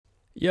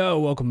Yo,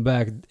 welcome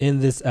back.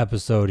 In this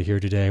episode here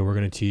today, we're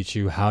going to teach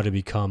you how to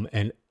become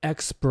an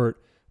expert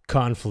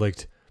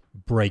conflict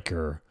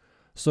breaker.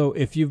 So,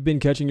 if you've been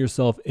catching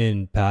yourself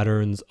in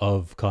patterns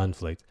of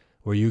conflict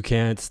where you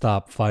can't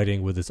stop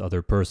fighting with this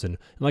other person,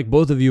 and like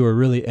both of you are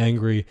really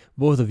angry,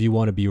 both of you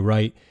want to be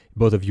right,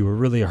 both of you are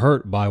really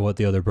hurt by what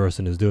the other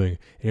person is doing,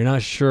 and you're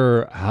not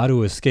sure how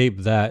to escape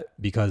that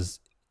because,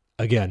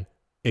 again,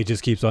 it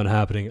just keeps on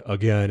happening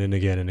again and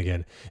again and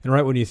again. And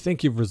right when you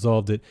think you've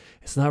resolved it,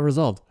 it's not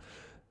resolved.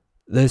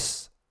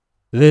 This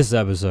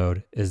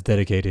episode is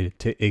dedicated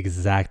to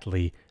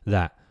exactly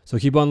that. So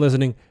keep on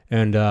listening.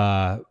 And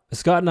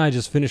Scott and I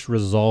just finished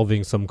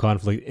resolving some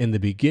conflict in the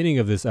beginning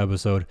of this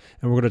episode,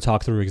 and we're going to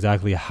talk through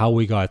exactly how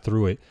we got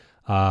through it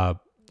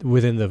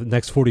within the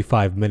next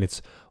 45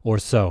 minutes or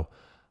so.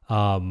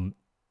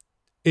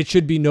 It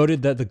should be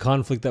noted that the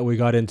conflict that we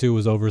got into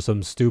was over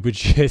some stupid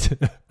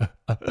shit,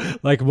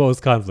 like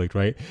most conflict,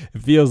 right?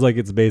 It feels like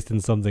it's based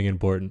in something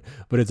important,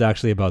 but it's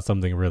actually about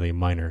something really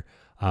minor.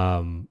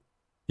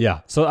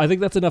 Yeah, so I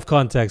think that's enough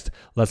context.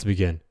 Let's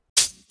begin.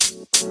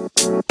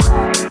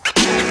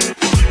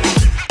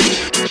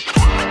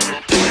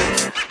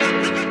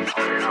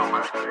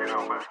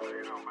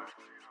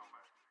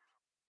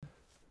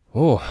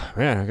 Oh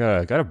man,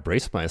 I gotta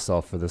brace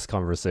myself for this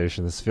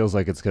conversation. This feels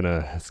like it's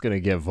gonna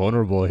get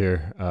vulnerable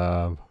here.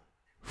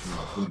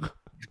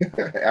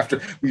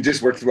 After we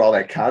just worked through all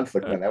that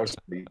conflict, man, that was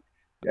pretty,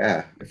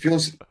 yeah, it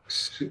feels,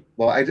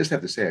 well, I just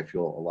have to say, I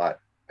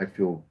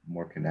feel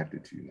more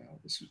connected to you now.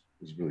 This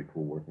was really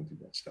cool working through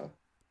that stuff.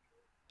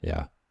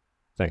 Yeah,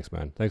 thanks,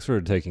 man. Thanks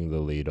for taking the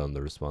lead on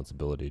the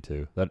responsibility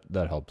too.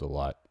 That helped a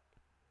lot.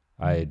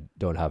 I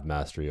don't have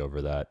mastery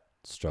over that.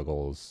 The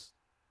struggle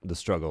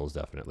is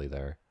definitely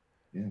there.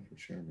 Yeah, for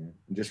sure, man.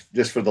 And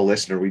just for the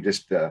listener,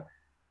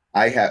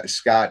 I have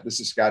Scott.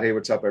 This is Scott. Hey,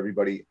 what's up,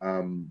 everybody?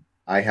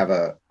 I have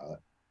a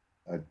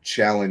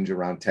challenge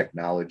around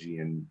technology,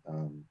 and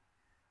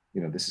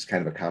this is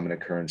kind of a common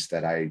occurrence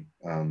that I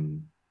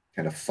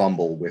kind of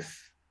fumble with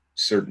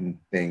certain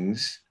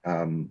things,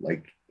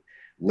 like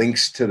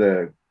links to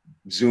the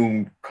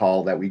Zoom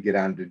call that we get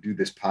on to do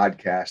this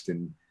podcast.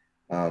 And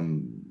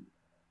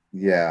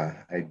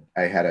yeah,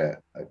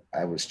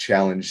 I was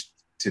challenged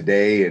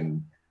today,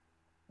 and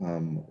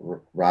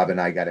Rob and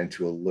I got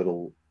into a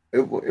little.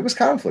 It was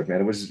conflict,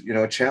 man. It was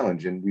a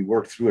challenge, and we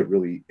worked through it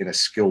really in a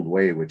skilled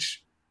way,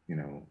 which you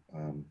know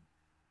um,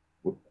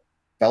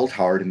 felt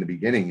hard in the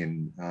beginning,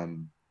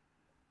 and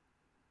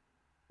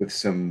with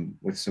some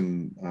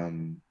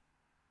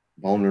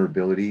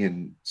vulnerability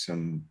and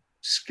some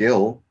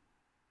skill,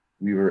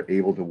 we were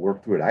able to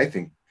work through it. I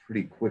think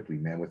pretty quickly,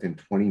 man. Within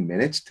 20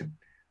 minutes to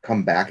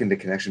come back into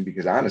connection,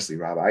 because honestly,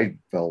 Rob, I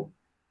felt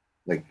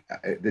like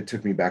it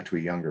took me back to a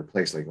younger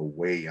place, like a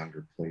way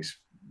younger place,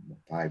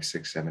 5,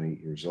 6, 7,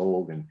 8 years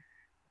old, and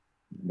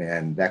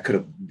man, that could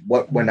have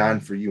what went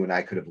on for you and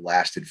I could have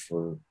lasted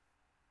for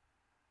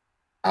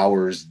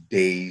hours,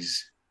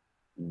 days,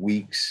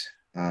 weeks.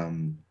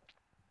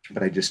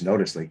 But I just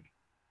noticed, like,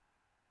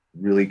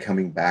 really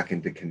coming back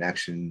into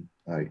connection,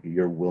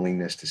 your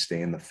willingness to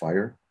stay in the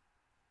fire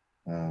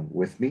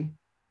with me,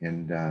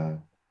 and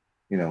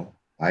you know,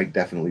 I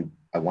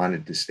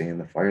wanted to stay in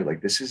the fire.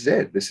 Like, this is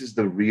it. This is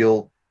the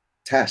real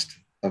test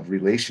of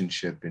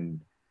relationship, and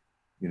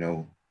you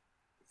know,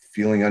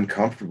 feeling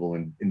uncomfortable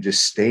and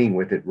just staying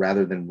with it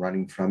rather than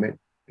running from it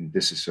and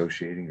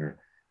disassociating or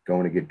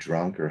going to get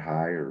drunk or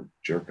high or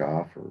jerk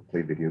off or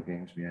play video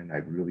games. Man, I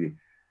really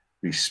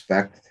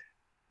respect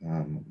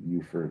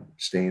you for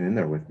staying in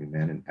there with me,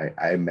 man.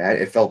 And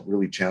it felt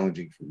really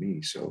challenging for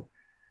me. So,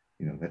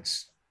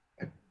 that's,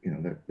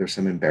 there's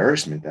some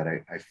embarrassment that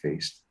I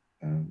faced,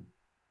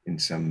 in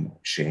some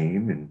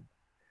shame and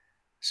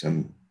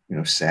some,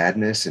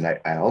 sadness. And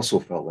I also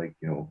felt like,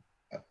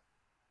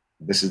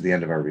 this is the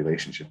end of our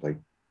relationship. Like,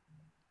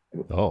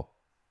 Oh,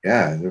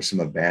 yeah, there's some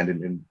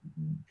abandonment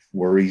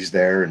worries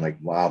there. And like,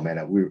 wow,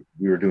 man,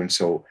 we were doing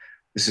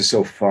this is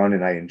so fun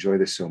and I enjoy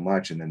this so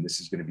much. And then this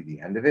is going to be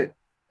the end of it.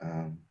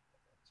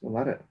 So a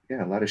lot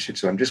of shit.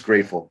 So I'm just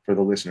grateful for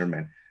the listener,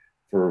 man,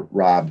 for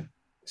Rob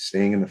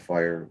staying in the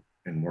fire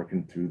and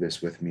working through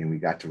this with me. And we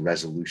got to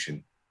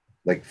resolution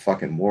like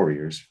fucking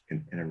warriors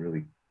in a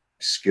really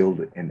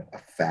skilled and a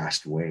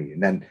fast way.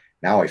 And then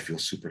now I feel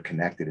super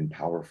connected and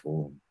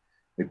powerful. And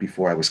like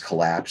before I was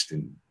collapsed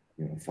and,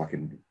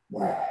 fucking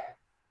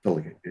felt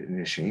like in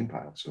a shame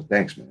pile. So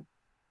thanks, man.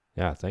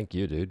 yeah, thank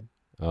you, dude.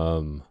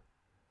 Um,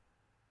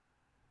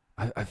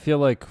 I feel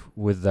like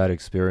with that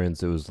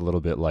experience, it was a little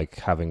bit like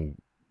having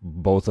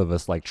both of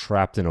us like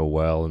trapped in a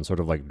well and sort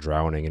of like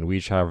drowning, and we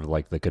each have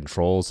like the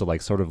controls to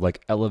like sort of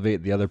like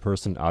elevate the other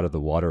person out of the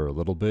water a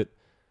little bit.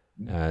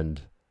 And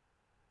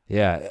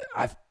yeah,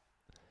 I've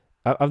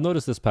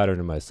noticed this pattern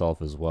in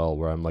myself as well,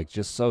 where I'm like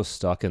just so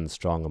stuck in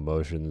strong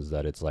emotions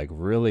that it's like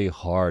really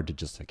hard to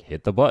just like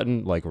hit the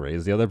button, like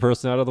raise the other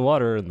person out of the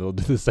water, and they'll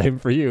do the same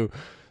for you.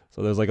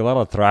 So there's like a lot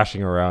of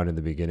thrashing around in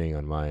the beginning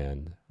on my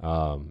end,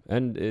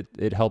 and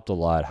it helped a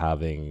lot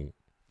having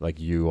like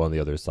you on the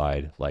other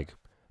side, like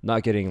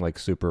not getting like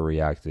super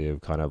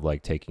reactive, kind of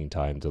like taking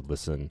time to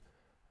listen.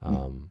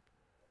 Mm.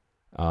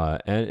 Um,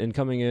 and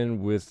coming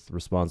in with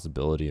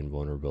responsibility and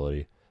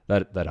vulnerability,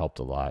 that helped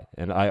a lot.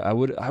 And I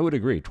would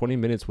agree. 20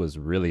 minutes was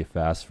really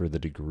fast for the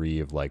degree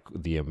of like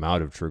the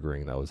amount of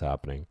triggering that was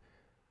happening.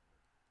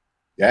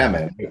 Yeah, Uh,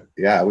 man.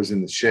 Yeah, I was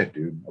in the shit,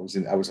 dude. I was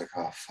like,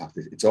 oh fuck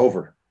this. It's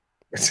over.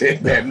 That's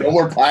it, man. No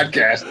more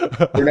podcast.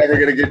 We're never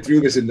gonna get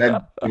through this. And then,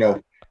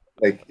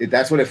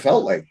 that's what it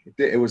felt like.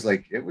 It was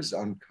like it was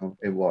uncomfortable.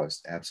 It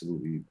was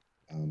absolutely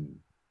um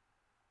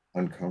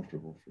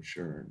uncomfortable for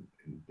sure,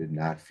 and did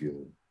not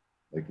feel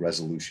like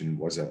resolution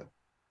was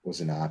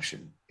an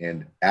option.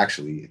 And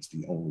actually, it's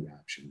the only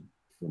option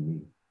for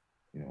me.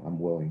 I'm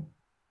willing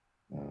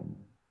um,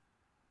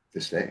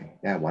 to stay.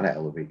 Yeah, I want to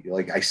elevate you.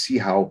 Like I see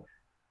how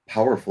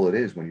powerful it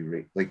is when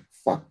you like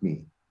fuck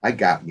me. I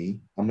got me.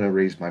 I'm gonna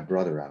raise my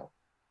brother out,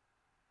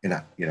 and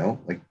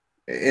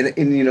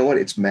and you know what?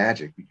 It's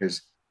magic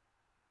because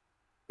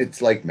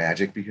it's like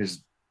magic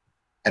because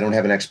I don't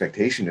have an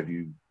expectation of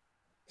you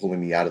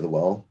pulling me out of the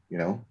well,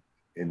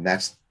 and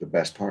that's the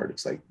best part.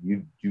 It's like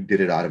you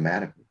did it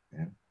automatically,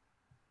 man,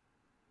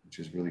 which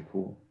is really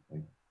cool.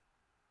 Like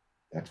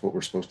that's what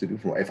we're supposed to do.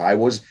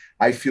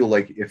 I feel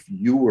like if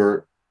you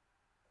were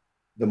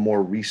the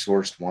more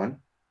resourced one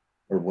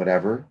or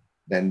whatever,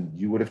 then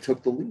you would have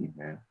took the lead,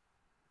 man,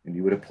 and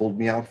you would have pulled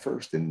me out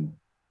first, and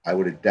I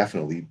would have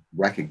definitely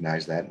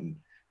recognized that, and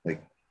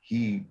like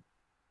he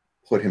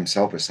put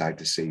himself aside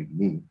to save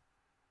me.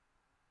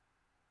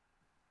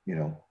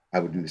 I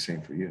would do the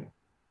same for you.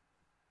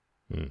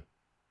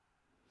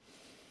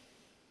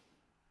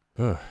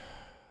 hmm.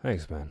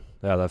 Thanks, man.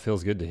 Yeah, that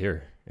feels good to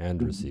hear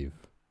and receive.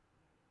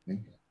 Yeah,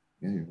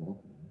 you're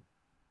welcome.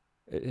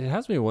 It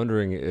has me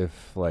wondering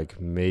if, like,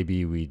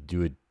 maybe we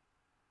do a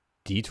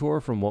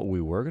detour from what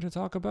we were going to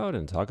talk about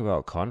and talk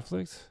about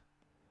conflict.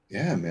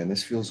 Yeah, man,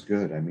 this feels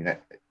good. I mean,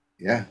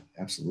 yeah,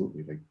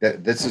 absolutely. Like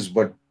that. This is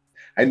what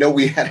I know.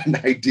 We had an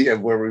idea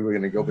of where we were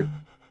going to go, but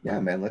yeah,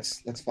 man,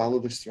 let's follow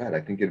this thread. I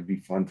think it'd be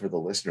fun for the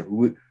listener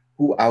who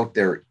out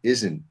there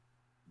isn't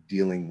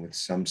dealing with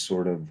some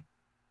sort of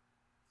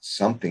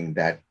something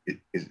that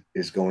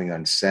is going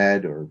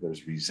unsaid, or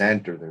there's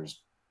resent, or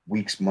there's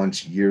weeks,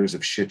 months, years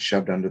of shit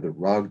shoved under the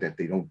rug that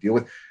they don't deal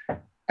with.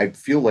 I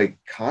feel like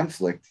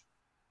conflict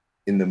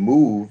in the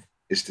move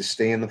is to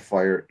stay in the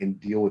fire and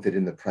deal with it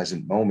in the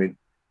present moment,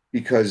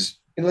 because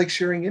and like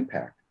sharing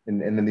impact,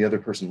 and then the other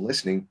person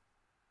listening,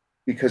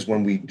 because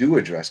when we do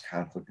address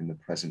conflict in the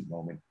present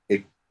moment,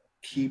 it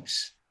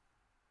keeps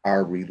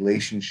our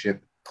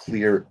relationship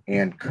clear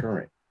and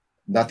current.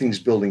 Nothing's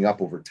building up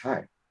over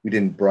time. We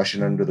didn't brush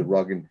it under the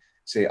rug and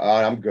say,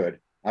 oh, I'm good,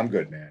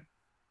 man.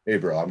 Hey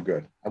bro, I'm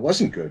good. I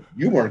wasn't good,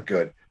 you weren't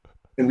good.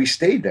 And we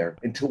stayed there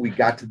until we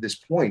got to this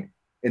point,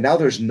 and now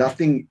there's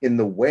nothing in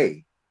the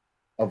way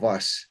of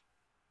us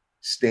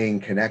staying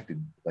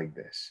connected like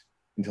this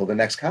until the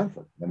next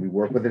conflict. Then we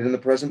work with it in the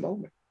present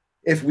moment,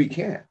 if we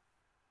can.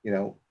 You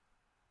know,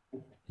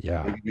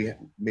 Yeah.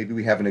 maybe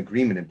we have an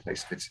agreement in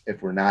place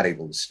if we're not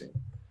able to stay.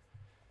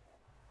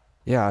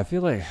 Yeah, I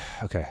feel like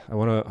okay. I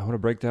want to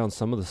break down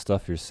some of the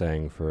stuff you're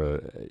saying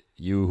for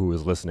you who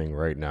is listening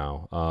right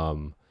now.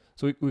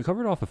 So we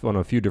covered off on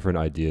a few different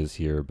ideas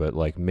here, but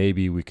like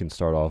maybe we can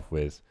start off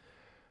with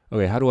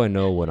okay, how do I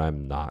know when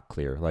I'm not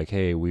clear? Like,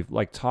 hey, we've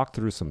like talked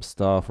through some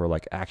stuff or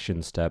like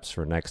action steps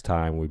for next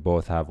time. We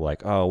both have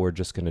like, oh, we're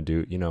just gonna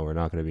do, we're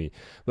not gonna be.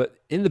 But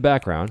in the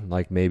background,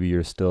 like maybe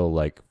you're still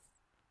like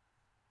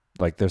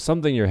there's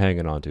something you're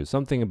hanging on to.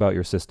 Something about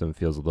your system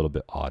feels a little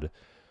bit odd.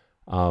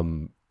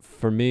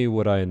 For me,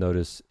 what I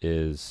notice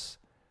is,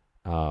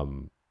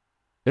 um,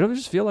 it'll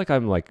just feel like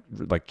I'm like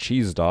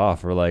cheesed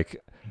off or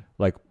like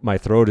my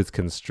throat is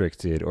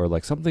constricted or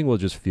like something will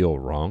just feel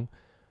wrong.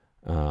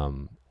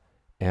 Um,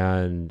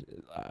 and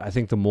I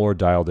think the more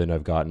dialed in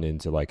I've gotten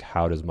into like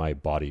how does my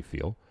body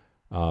feel,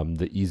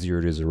 the easier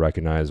it is to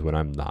recognize when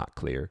I'm not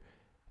clear.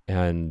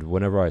 And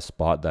whenever I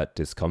spot that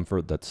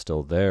discomfort that's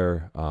still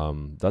there,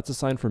 that's a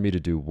sign for me to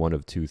do one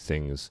of two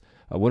things.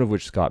 One of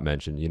which Scott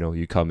mentioned.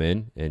 You come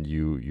in and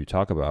you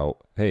talk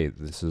about, hey,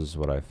 this is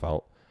what I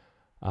felt.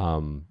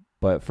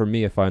 But for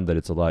me, I find that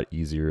it's a lot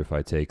easier if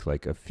I take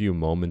like a few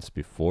moments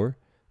before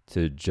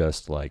to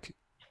just like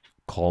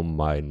calm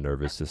my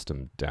nervous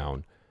system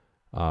down.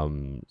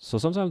 So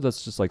sometimes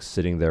that's just like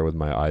sitting there with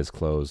my eyes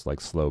closed,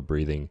 like slow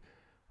breathing.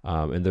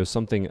 And there's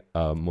something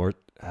more.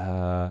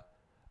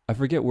 I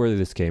forget where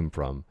this came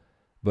from,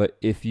 but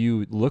if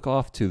you look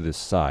off to the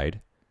side,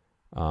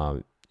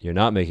 you're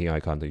not making eye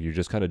contact. You're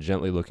just kind of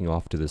gently looking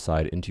off to the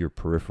side into your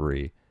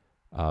periphery.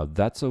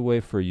 That's a way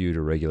for you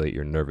to regulate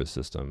your nervous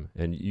system.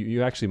 And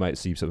you actually might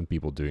see some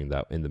people doing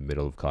that in the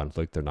middle of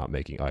conflict. They're not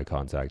making eye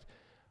contact.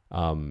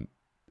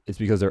 It's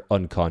because they're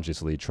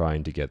unconsciously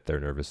trying to get their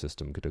nervous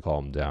system to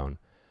calm down.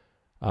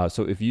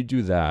 So if you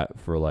do that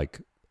for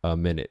like a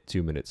minute,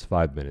 2 minutes,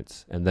 5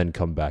 minutes, and then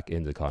come back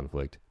into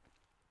conflict,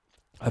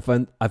 I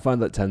find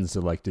that tends to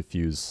like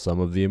diffuse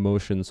some of the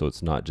emotion, so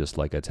it's not just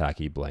like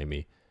attacky,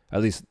 blamey.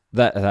 At least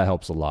that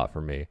helps a lot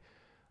for me.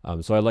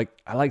 So I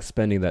like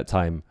spending that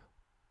time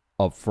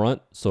up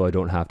front, so I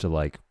don't have to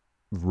like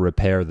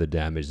repair the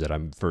damage that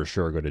I'm for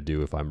sure going to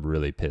do if I'm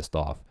really pissed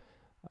off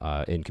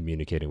in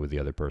communicating with the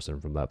other person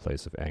from that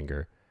place of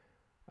anger.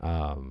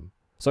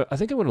 So I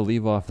think I want to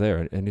leave off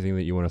there. Anything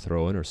that you want to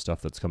throw in or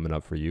stuff that's coming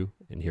up for you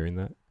in hearing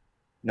that?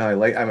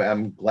 No,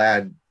 I'm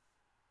glad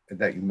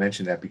that you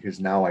mentioned that, because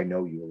now I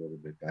know you a little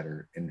bit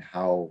better, and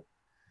how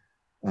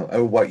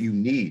or what you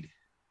need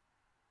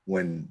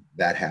when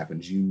that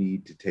happens. You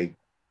need to take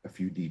a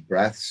few deep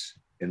breaths,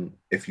 and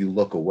if you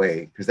look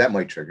away, because that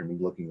might trigger me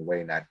looking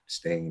away, not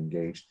staying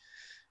engaged.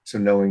 So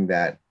knowing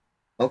that,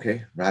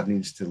 okay, Rob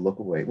needs to look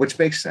away, which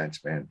makes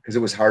sense, man, because it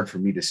was hard for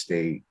me to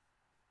stay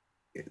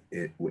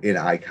in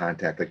eye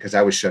contact, like, because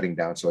I was shutting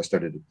down, so I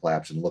started to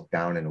collapse and look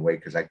down and away,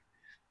 because I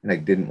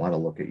didn't want to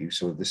look at you.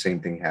 So the same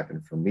thing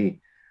happened for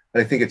me.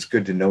 But I think it's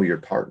good to know your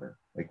partner,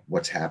 like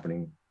what's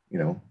happening.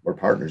 We're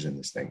partners in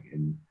this thing,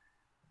 and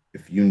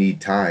if you need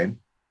time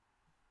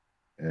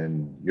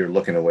and you're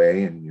looking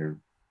away and you're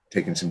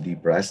taking some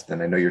deep breaths,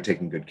 then I know you're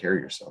taking good care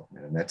of yourself,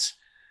 man. And it's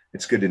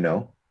good to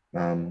know.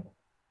 Um,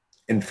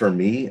 and for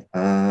me,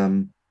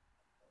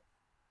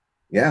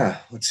 yeah,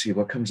 let's see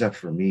what comes up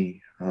for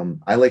me.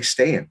 I like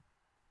staying.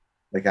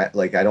 I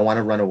don't want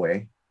to run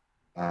away.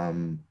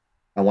 Um,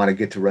 I want to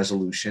get to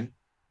resolution.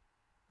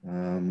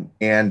 And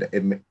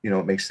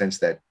it makes sense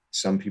that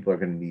some people are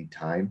going to need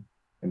time.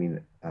 I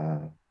mean,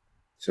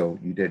 so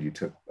you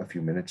took a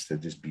few minutes to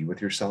just be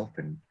with yourself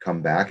and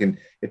come back. And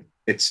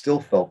it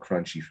still felt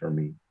crunchy for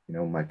me.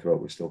 My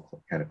throat was still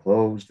kind of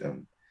closed. I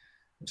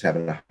was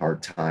having a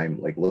hard time,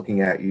 like,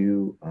 looking at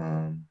you.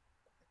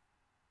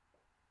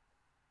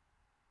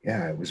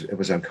 Yeah, it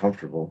was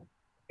uncomfortable.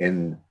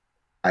 And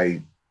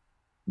I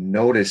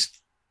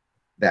noticed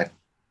that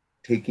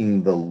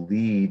taking the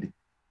lead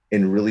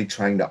in really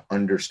trying to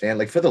understand,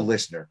 like, for the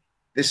listener,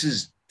 this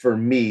is, for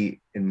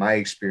me, in my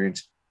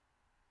experience,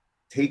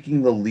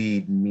 taking the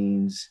lead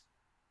means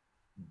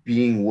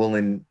being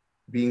willing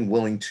being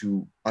willing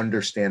to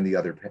understand the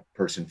other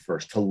person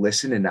first, to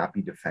listen and not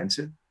be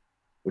defensive,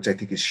 which I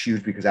think is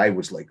huge, because I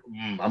was like,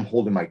 I'm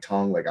holding my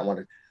tongue, like I want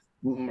to,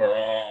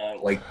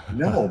 like,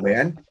 no,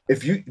 man.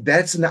 If you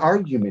That's an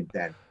argument.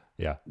 Then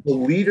Yeah. the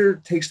leader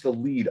takes the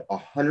lead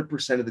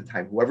 100% of the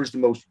time. Whoever's the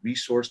most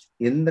resourced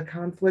in the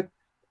conflict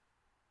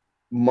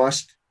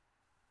must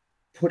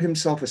put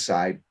himself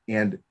aside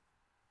and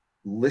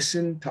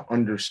listen to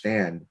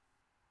understand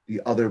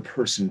the other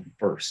person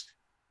first.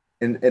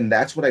 And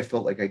that's what I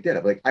felt like I did.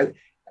 I'm like,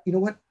 you know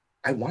what?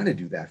 I want to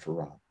do that for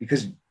Rob,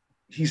 because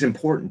he's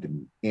important to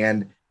me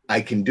and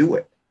I can do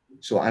it.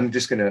 So I'm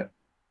just gonna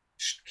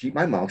keep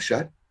my mouth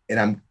shut,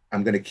 and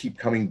I'm gonna keep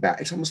coming back.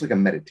 It's almost like a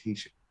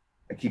meditation.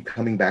 I keep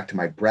coming back to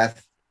my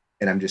breath,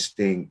 and I'm just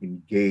staying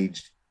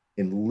engaged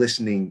and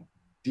listening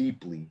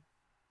deeply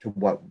to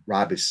what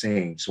Rob is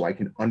saying, so I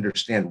can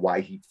understand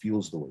why he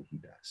feels the way he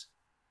does.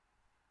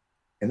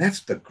 And that's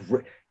the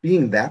great,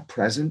 being that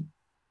present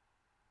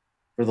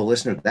for the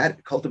listener,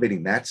 that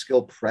cultivating that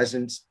skill,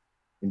 presence,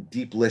 and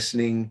deep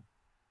listening.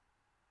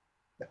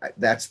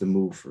 That's the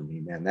move for me,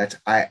 man.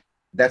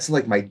 That's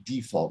like my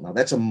default now.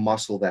 That's a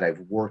muscle that I've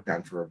worked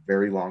on for a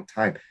very long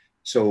time.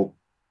 So,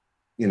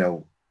 you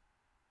know,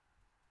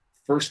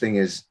 first thing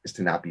is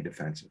to not be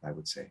defensive. I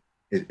would say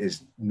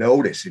is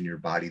notice in your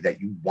body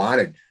that you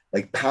want to,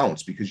 like,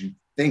 pounce, because you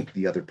think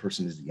the other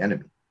person is the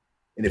enemy,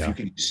 and if you Yeah.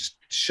 can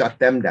shut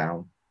them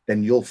down,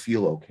 then you'll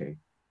feel okay.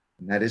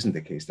 And that isn't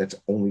the case. That's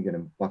only going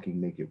to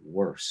fucking make it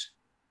worse.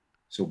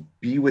 So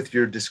be with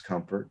your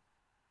discomfort,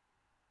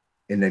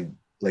 and then,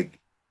 like,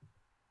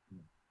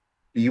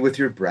 be with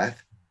your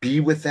breath, be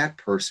with that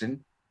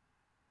person.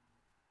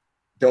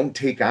 Don't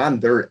take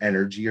on their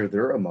energy or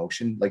their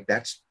emotion. Like,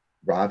 that's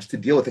Rob's to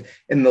deal with it.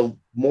 And the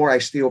more I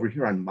stay over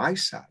here on my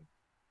side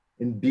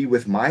and be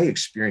with my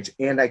experience,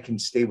 and I can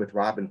stay with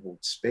Rob and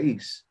hold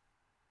space,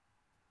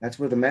 that's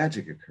where the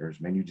magic occurs,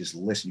 man. You just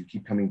listen. You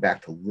keep coming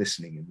back to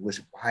listening and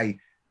listen.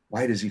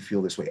 Why does he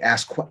feel this way?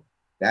 Ask what.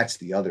 That's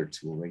the other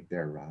tool right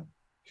there, Rob.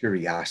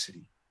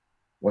 Curiosity.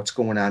 What's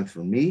going on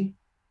for me,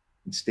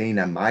 and staying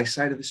on my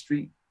side of the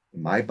street,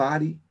 in my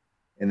body,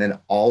 and then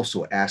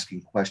also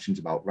asking questions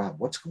about, Rob,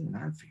 what's going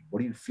on for you?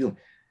 What are you feeling?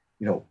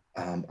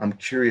 I'm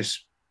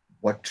curious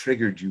what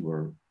triggered you,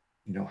 or,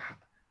 you know,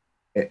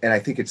 and I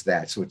think it's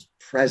that. So it's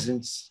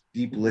presence,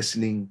 deep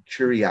listening,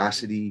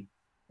 curiosity,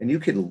 and you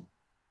can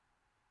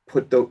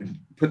put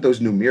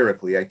those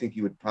numerically. I think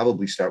you would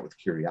probably start with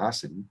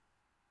curiosity.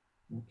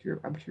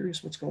 I'm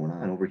curious what's going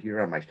on over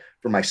here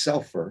for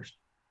myself first.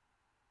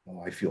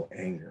 Oh, I feel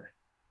anger.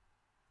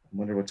 I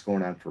wonder what's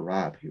going on for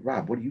Rob. Hey,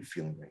 Rob, what are you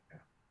feeling right now?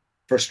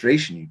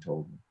 Frustration, you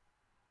told me.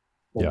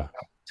 Well, Yeah.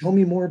 tell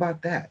me more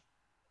about that.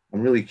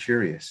 I'm really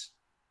curious.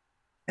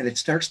 And it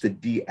starts to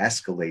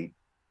de-escalate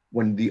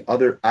when the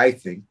other, I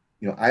think,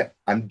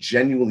 I'm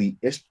genuinely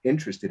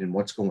interested in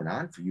what's going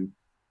on for you.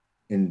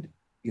 And,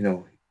 you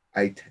know,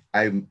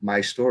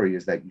 my story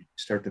is that you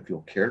start to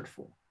feel cared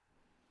for.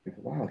 Like,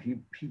 wow,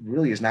 he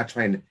really is not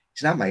trying to,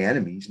 he's not my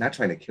enemy. He's not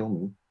trying to kill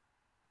me.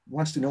 He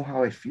wants to know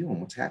how I feel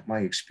and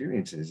my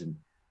experiences, and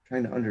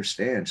trying to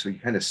understand. So you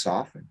kind of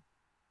soften,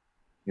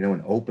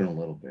 and open a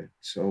little bit.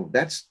 So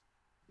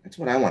That's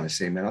what I want to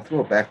say, man. I'll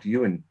throw it back to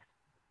you, and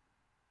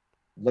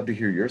I'd love to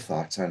hear your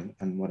thoughts on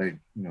what I,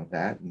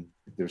 that, and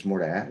if there's more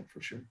to add,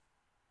 for sure.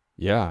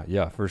 Yeah,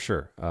 yeah, for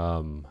sure.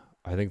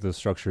 I think the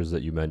structures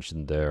that you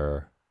mentioned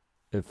there,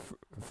 if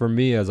for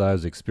me as I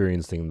was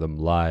experiencing them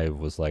live,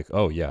 was like,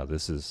 oh yeah,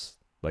 this is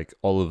like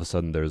all of a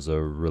sudden there's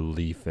a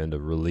relief and a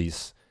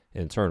release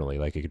internally.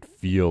 Like I could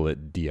feel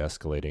it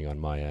de-escalating on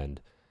my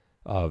end,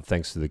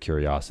 thanks to the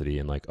curiosity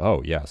and like,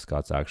 oh yeah,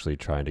 Scott's actually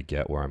trying to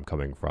get where I'm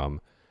coming from.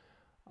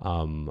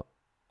 Um,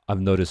 I've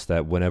noticed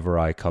that whenever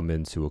I come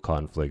into a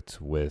conflict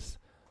with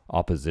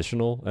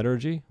oppositional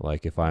energy,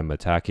 like if I'm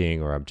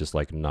attacking or I'm just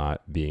like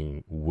not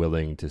being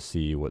willing to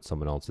see what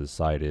someone else's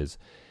side is,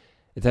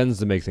 it tends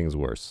to make things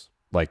worse.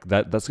 Like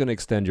that's going to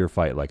extend your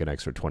fight like an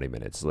extra 20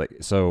 minutes. Like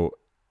so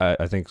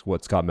I think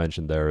what Scott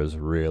mentioned there is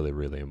really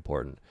really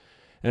important.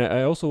 And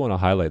I also want to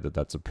highlight that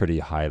that's a pretty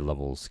high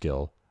level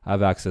skill. I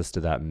have access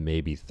to that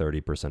maybe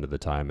 30% of the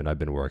time, and I've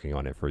been working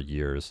on it for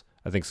years.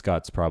 I think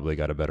Scott's probably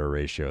got a better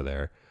ratio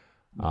there.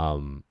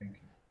 Um, Thank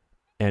you.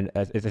 and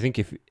I think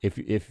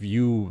if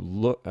you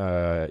look,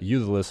 you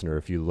the listener,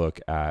 if you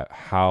look at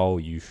how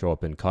you show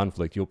up in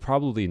conflict, you'll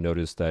probably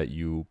notice that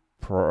you'll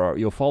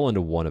fall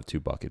into one of two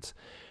buckets.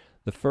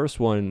 The first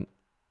one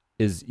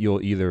is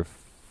you'll either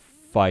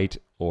fight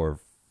or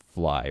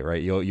fly,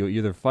 right? You'll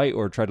either fight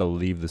or try to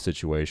leave the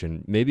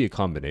situation, maybe a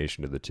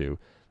combination of the two.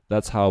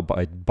 That's how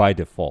by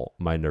default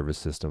my nervous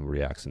system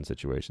reacts in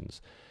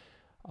situations.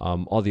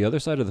 On the other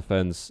side of the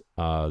fence,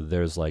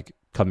 there's like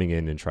coming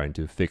in and trying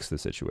to fix the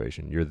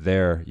situation. You're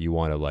there, you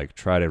want to like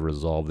try to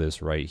resolve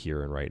this right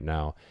here and right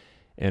now.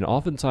 And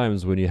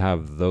oftentimes, when you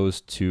have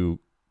those two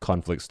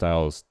conflict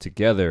styles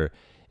together,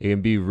 it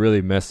can be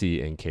really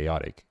messy and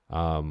chaotic.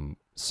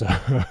 So,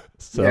 Yeah,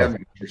 so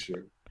man, for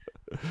sure.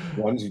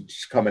 One's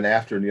just coming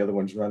after, and the other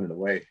one's running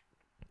away.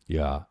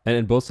 yeah,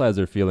 and both sides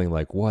are feeling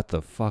like, what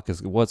the fuck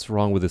is what's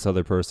wrong with this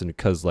other person?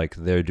 Because like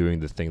they're doing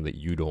the thing that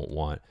you don't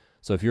want.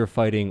 So if you're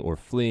fighting or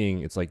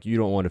fleeing, it's like you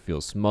don't want to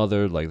feel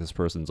smothered, like this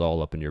person's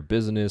all up in your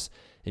business,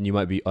 and you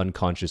might be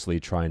unconsciously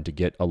trying to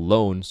get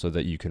alone so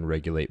that you can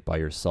regulate by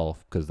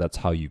yourself because that's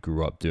how you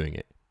grew up doing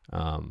it.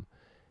 And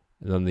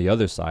on the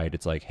other side,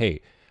 it's like,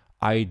 hey,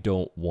 I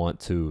don't want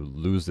to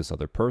lose this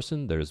other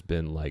person. There's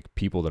been like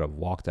people that have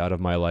walked out of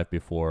my life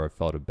before,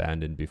 felt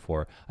abandoned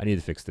before. I need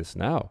to fix this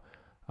now.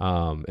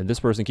 And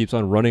this person keeps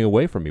on running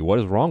away from me. What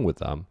is wrong with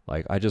them?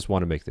 Like, I just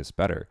want to make this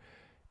better.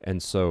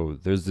 And so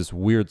there's this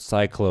weird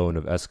cyclone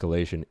of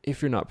escalation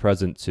if you're not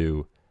present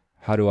to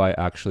how do I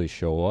actually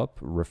show up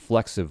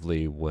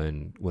reflexively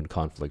when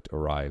conflict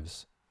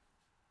arrives.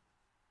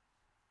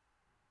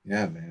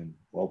 Yeah, man.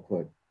 Well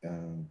put.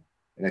 And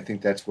I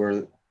think that's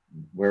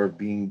where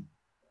being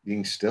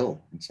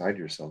still inside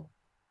yourself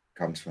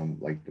comes from,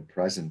 like the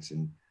presence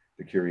and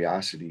the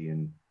curiosity.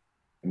 And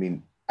I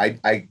mean,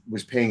 I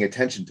was paying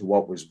attention to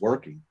what was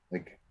working.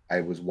 Like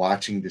I was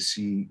watching to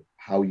see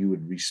how you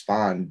would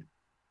respond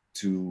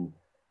to,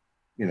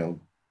 you know,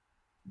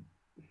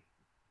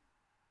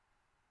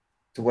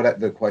 to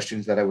the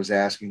questions that I was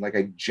asking. Like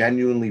I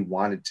genuinely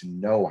wanted to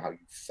know how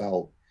you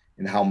felt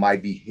and how my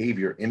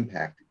behavior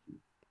impacted you.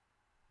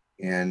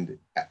 And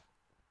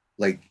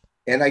like,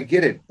 and I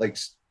get it. Like,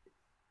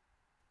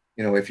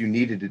 if you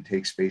needed to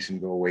take space and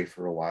go away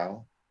for a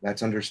while,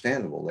 that's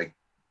understandable. Like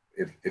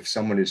if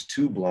someone is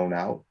too blown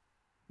out,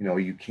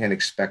 you can't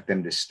expect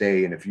them to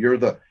stay. And if you're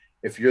the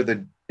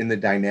in the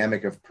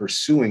dynamic of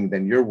pursuing,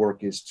 then your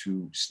work is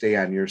to stay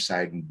on your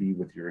side and be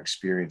with your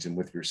experience and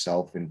with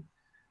yourself and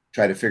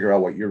try to figure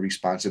out what your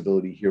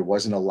responsibility here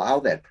was and allow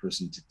that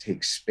person to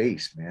take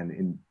space,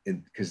 man.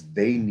 And because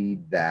they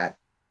need that,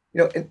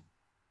 and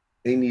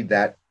they need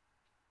that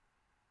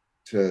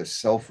to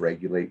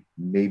self-regulate.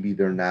 Maybe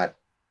they're not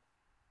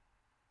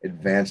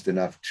advanced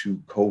enough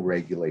to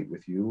co-regulate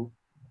with you,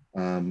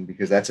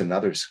 because that's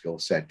another skill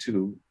set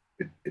too.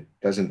 It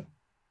doesn't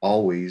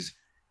always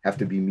have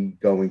to be me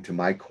going to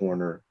my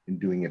corner and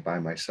doing it by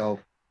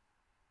myself.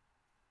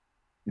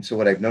 And so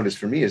what I've noticed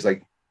for me is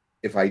like,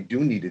 if I do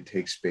need to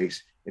take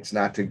space, it's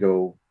not to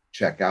go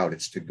check out,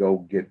 it's to go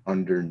get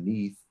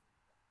underneath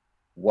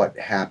what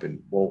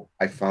happened. Well,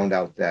 I found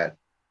out that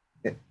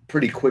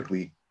pretty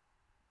quickly,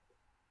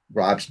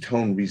 Rob's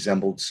tone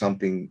resembled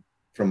something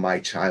from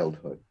my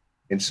childhood.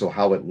 And so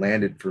how it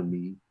landed for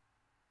me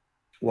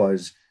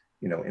was,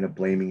 in a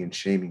blaming and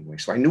shaming way.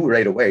 So I knew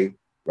right away,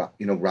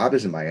 Rob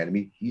isn't my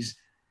enemy. He's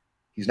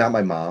not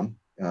my mom.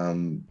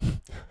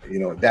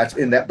 That's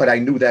in that, but I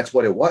knew that's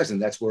what it was,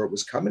 and that's where it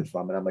was coming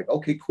from. And I'm like,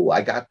 okay, cool,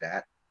 I got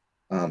that.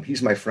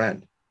 He's my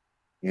friend,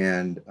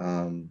 and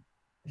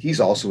he's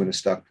also in a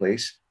stuck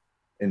place,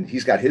 and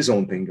he's got his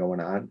own thing going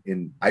on,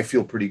 and I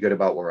feel pretty good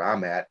about where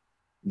I'm at.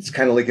 It's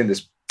kind of like in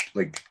this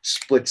like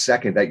split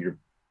second that you're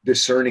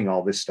discerning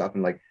all this stuff,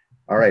 and like,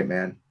 all right,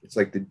 man, it's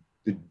like the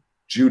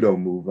judo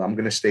move. I'm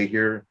gonna stay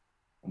here.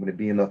 I'm gonna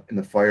be in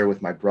the fire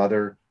with my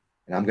brother,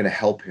 and I'm gonna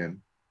help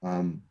him.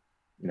 And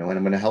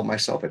I'm going to help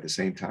myself at the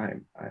same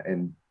time.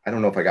 And I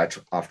don't know if I got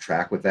off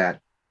track with that.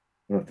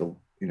 I don't know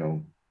if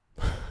the,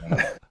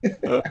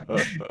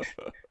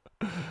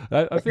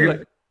 I feel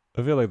like uh,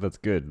 I feel like that's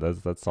good.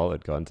 That's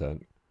solid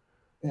content.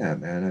 Yeah,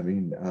 man. I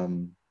mean, I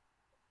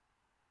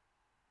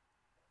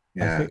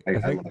yeah, think I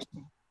I think lost.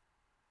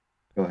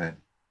 Go ahead.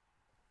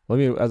 let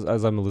me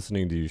as I'm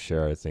listening to you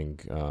share, I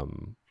think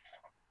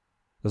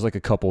there's like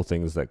a couple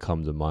things that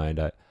come to mind.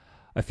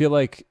 I feel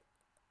like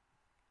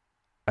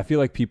I feel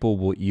like people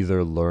will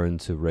either learn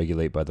to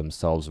regulate by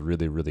themselves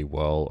really, really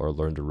well or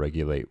learn to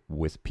regulate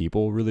with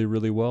people really,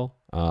 really well.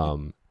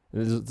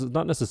 There's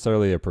not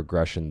necessarily a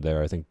progression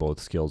there. I think both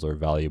skills are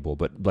valuable,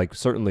 but like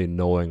certainly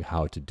knowing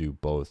how to do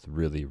both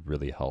really,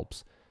 really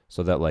helps.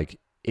 So that like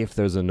if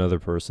there's another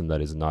person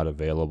that is not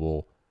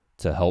available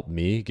to help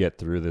me get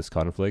through this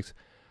conflict,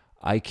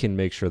 I can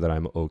make sure that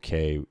I'm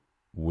okay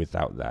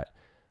without that.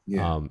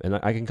 Yeah, And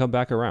I can come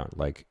back around.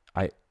 Like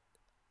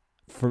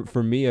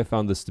for me, I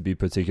found this to be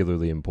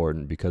particularly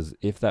important because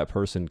if that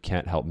person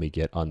can't help me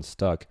get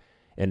unstuck,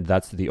 and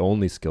that's the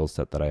only skill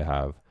set that I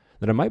have,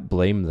 then I might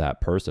blame that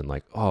person.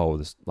 Like, oh,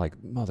 this like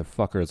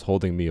motherfucker is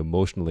holding me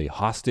emotionally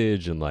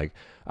hostage, and like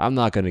I'm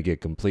not gonna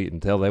get complete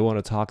until they want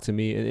to talk to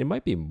me. And it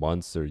might be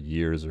months or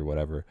years or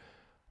whatever.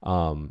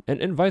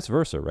 And vice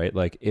versa, right?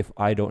 Like if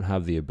I don't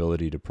have the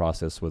ability to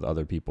process with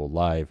other people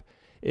live,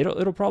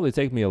 it'll probably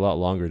take me a lot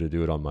longer to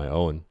do it on my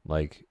own.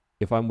 Like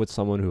if I'm with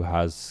someone who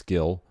has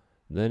skill,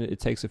 then it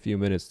takes a few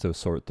minutes to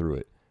sort through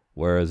it.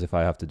 Whereas if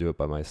I have to do it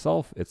by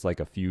myself, it's like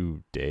a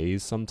few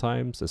days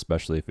sometimes,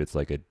 especially if it's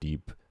like a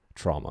deep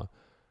trauma.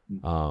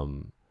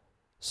 Um,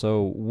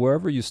 so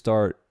wherever you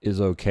start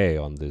is okay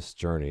on this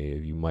journey.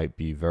 You might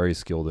be very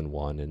skilled in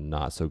one and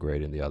not so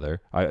great in the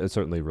other. I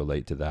certainly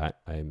relate to that.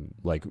 I'm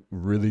like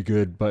really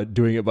good but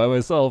doing it by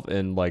myself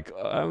and like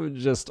I'm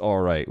just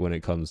all right when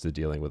it comes to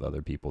dealing with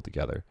other people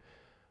together.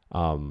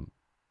 Um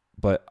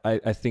but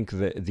I think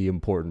that the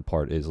important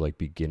part is like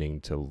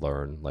beginning to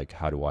learn like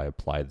how do I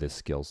apply this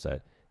skill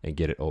set and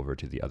get it over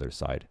to the other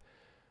side.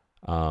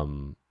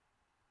 Um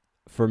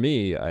for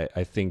me,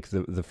 I think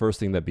the first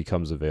thing that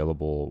becomes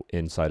available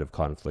inside of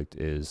conflict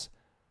is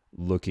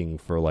looking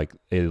for like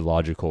a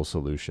logical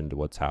solution to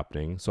what's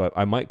happening. So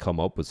I might come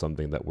up with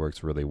something that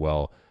works really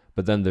well,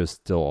 but then there's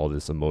still all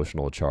this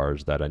emotional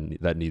charge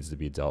that needs to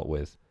be dealt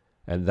with,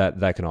 and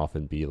that can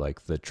often be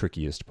like the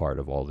trickiest part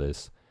of all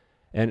this.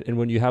 And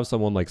when you have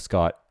someone like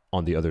Scott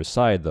on the other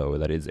side though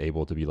that is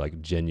able to be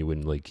like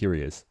genuinely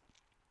curious,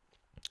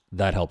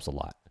 that helps a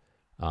lot.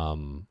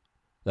 Um,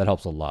 that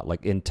helps a lot.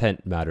 Like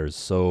intent matters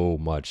so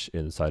much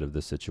inside of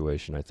this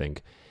situation. I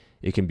think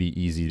it can be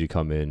easy to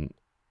come in,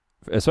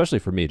 especially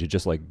for me, to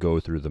just like go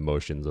through the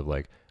motions of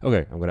like,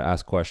 okay, I'm going to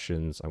ask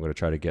questions. I'm going to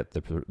try to get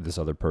this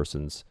other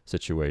person's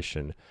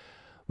situation.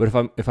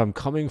 But if I'm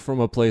coming from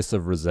a place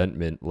of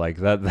resentment like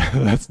that,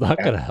 that's not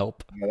yeah, going to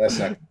help. no, that's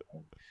not.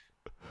 No,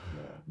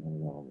 not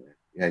at all, man.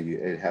 Yeah,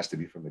 it has to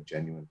be from a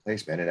genuine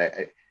place, man.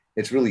 And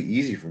it's really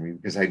easy for me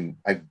because I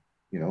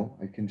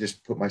can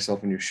just put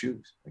myself in your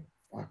shoes. Like,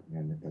 fuck,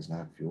 man, it does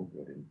not feel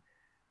good, and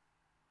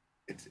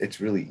it's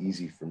really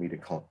easy for me to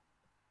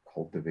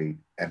cultivate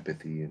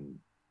empathy and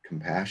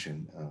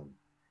compassion.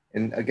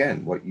 And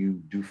again, what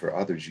you do for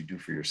others, you do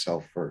for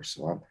yourself first.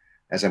 So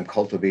as I'm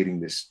cultivating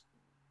this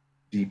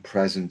deep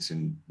presence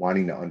and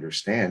wanting to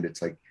understand,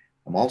 it's like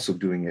I'm also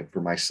doing it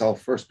for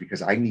myself first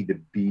because I need to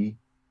be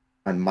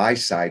on my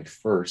side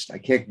first. I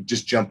can't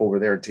just jump over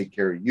there and take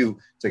care of you.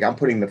 It's like I'm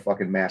putting the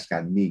fucking mask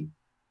on me.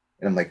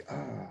 And I'm like,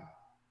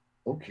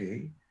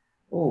 okay.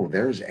 Oh,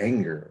 there's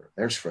anger.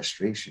 There's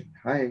frustration.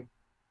 Hi.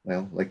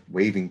 Well, like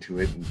waving to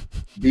it and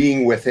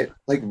being with it.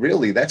 Like,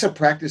 really, that's a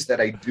practice that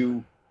I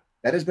do.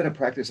 That has been a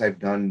practice I've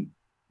done,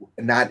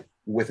 not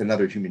with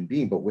another human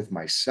being, but with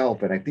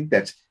myself. And I think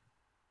that's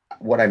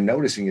what I'm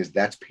noticing is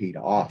that's paid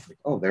off. Like,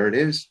 oh, there it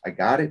is. I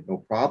got it. No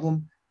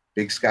problem.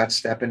 Big Scott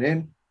stepping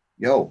in.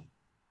 Yo,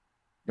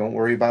 don't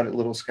worry about it,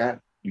 little Scott.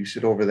 You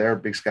sit over there.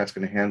 Big Scott's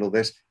going to handle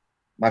this.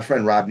 My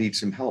friend Rob needs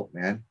some help,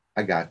 man.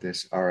 I got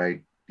this. All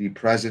right. Be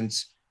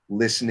presence,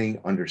 listening,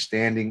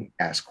 understanding,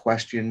 ask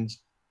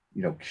questions,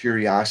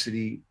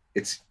 curiosity.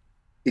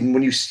 And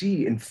when you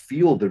see and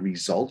feel the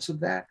results of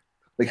that,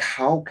 like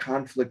how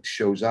conflict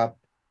shows up,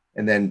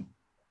 and then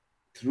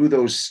through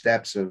those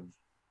steps of,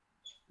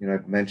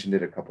 I've mentioned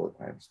it a couple of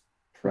times,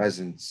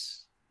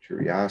 presence,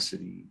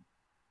 curiosity,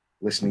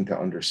 listening to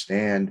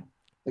understand,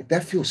 like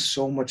that feels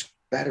so much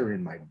better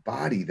in my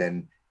body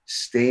than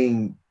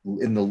staying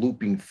in the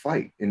looping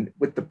fight. And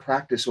with the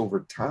practice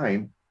over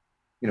time,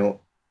 you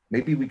know,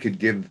 maybe we could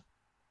give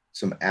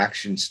some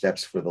action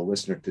steps for the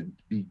listener to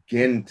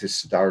begin to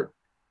start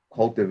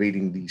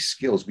cultivating these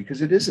skills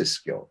because it is a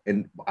skill.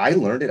 And I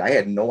learned it. I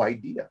had no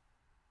idea.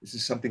 This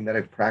is something that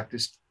I've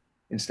practiced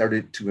and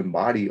started to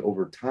embody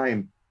over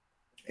time.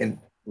 And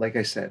like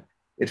I said,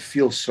 it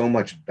feels so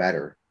much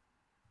better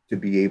to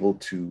be able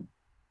to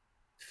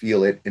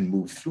feel it and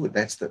move through it.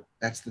 That's the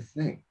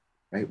thing,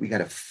 right? We got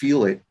to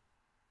feel it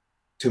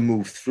to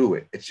move through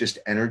it. It's just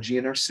energy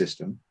in our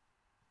system.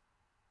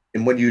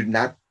 And when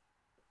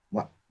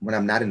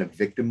I'm not in a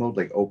victim mode,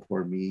 like, oh,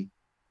 poor me,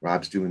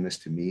 Rob's doing this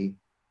to me,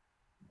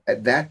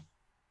 that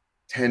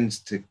tends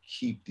to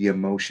keep the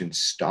emotion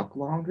stuck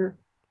longer.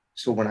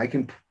 So when I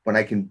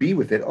can be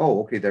with it,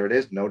 oh, okay, there it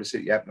is. Notice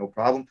it. Yep, no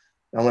problem.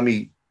 Now let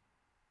me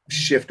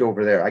shift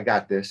over there. I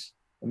got this.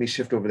 Let me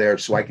shift over there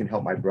so I can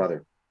help my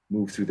brother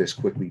move through this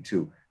quickly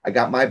too. I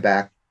got my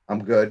back.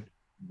 I'm good.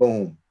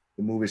 Boom.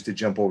 The move is to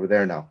jump over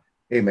there now.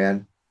 Hey,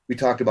 man, we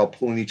talked about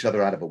pulling each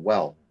other out of a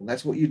well. Well,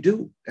 that's what you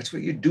do. That's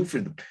what you do for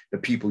the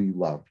people you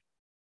love.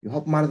 You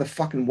help them out of the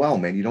fucking well,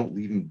 man. You don't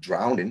leave them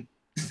drowning.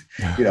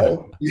 You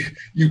know,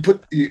 you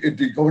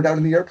go down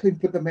in the airplane,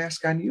 put the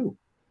mask on you,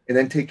 and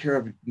then take care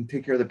of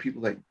the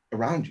people that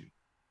around you.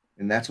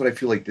 And that's what I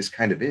feel like this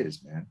kind of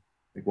is, man.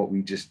 Like what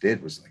we just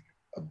did was like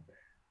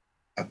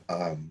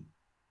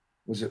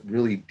was it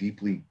really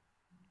deeply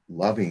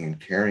loving and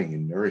caring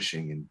and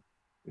nourishing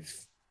and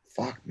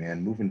fuck,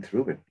 man, moving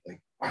through it.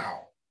 Like,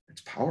 wow,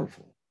 it's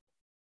powerful.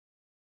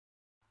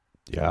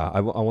 Yeah, I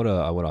want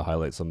to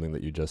highlight something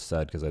that you just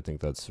said because I think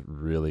that's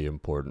really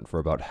important for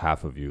about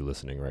half of you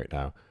listening right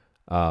now.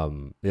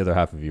 The other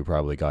half of you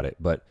probably got it,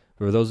 but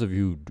for those of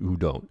you who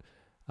don't,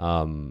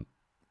 um,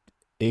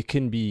 it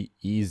can be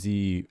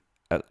easy,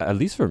 at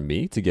least for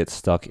me, to get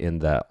stuck in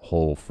that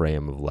whole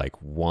frame of like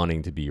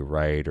wanting to be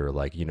right or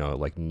like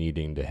like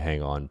needing to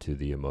hang on to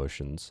the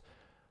emotions,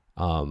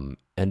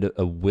 and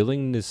a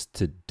willingness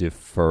to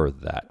defer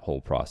that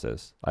whole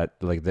process. I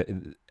like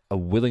the a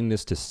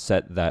willingness to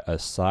set that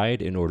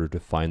aside in order to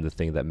find the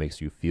thing that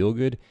makes you feel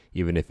good,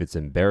 even if it's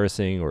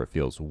embarrassing or it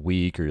feels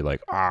weak, or you're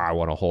like, I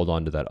want to hold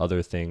on to that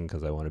other thing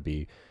because I want to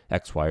be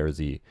X, Y, or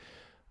Z.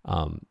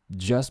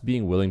 Just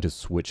being willing to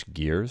switch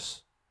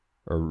gears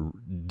or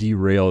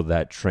derail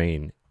that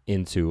train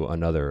into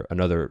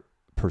another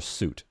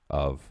pursuit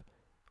of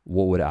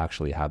what would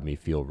actually have me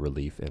feel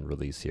relief and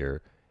release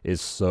here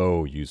is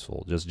so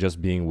useful.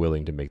 Just being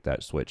willing to make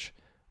that switch.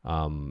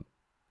 Um,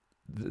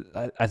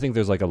 I think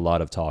there's like a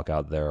lot of talk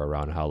out there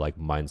around how like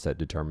mindset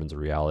determines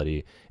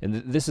reality, and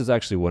this is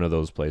actually one of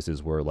those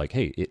places where like,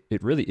 hey,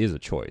 it really is a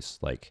choice.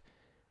 Like,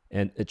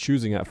 and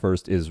choosing at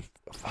first is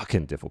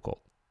fucking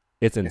difficult.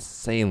 It's Yeah.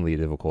 insanely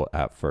difficult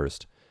at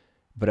first,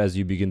 but as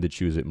you begin to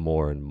choose it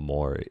more and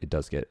more, it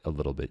does get a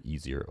little bit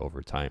easier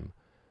over time.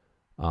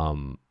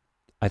 Um,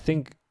 I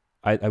think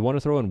I want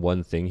to throw in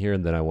one thing here,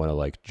 and then I want to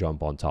like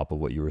jump on top of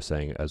what you were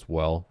saying as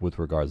well with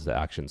regards to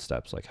action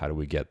steps. Like, how do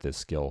we get this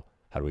skill?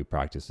 How do we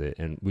practice it?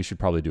 And we should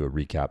probably do a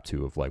recap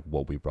too of like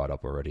what we brought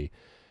up already.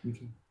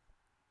 Okay.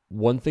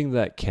 One thing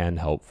that can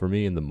help for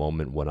me in the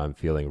moment when I'm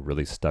feeling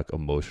really stuck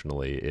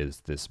emotionally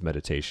is this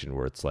meditation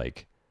where it's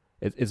like,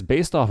 it's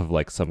based off of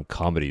like some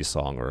comedy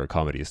song or a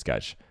comedy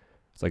sketch.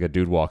 It's like a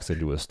dude walks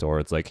into a store.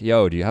 It's like,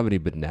 yo, do you have any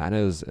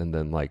bananas? And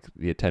then like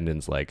the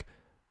attendant's like,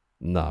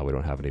 nah, we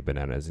don't have any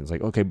bananas. And he's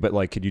like, okay, but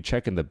like, could you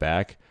check in the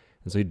back?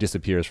 And so he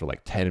disappears for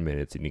like 10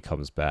 minutes and he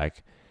comes back.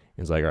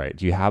 And he's like, all right,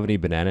 do you have any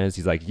bananas?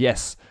 He's like,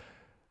 yes,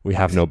 we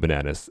have no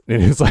bananas.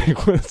 And it's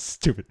like, what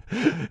stupid.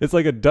 It's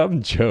like a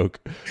dumb joke.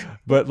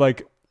 But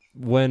like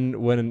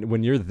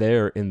when you're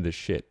there in the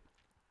shit,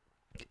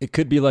 it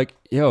could be like,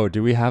 yo,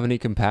 do we have any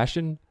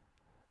compassion?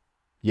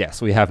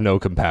 Yes, we have no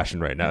compassion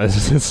right now.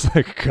 It's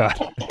like, God.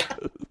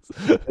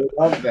 I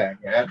love that,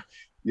 man.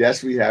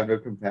 Yes, we have no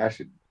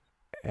compassion.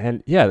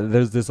 And yeah,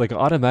 there's this like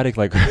automatic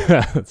like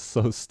it's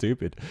so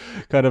stupid,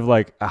 kind of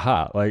like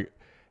aha, like,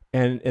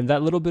 and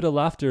that little bit of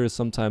laughter is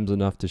sometimes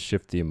enough to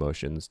shift the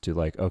emotions to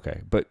like,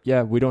 okay, but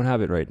yeah, we don't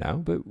have it right now,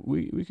 but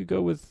we could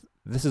go with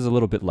this is a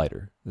little bit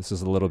lighter. This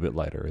is a little bit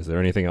lighter. Is there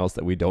anything else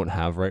that we don't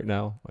have right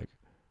now? Like,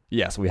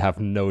 yes, we have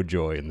no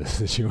joy in this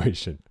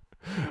situation.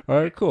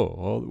 All right,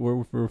 cool.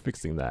 Well, we're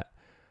fixing that.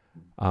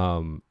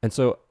 And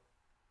so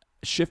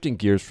shifting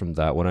gears from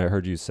that, when I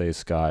heard you say,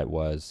 Scott,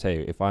 was,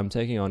 hey, if I'm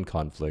taking on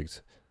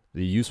conflict,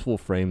 the useful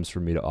frames for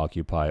me to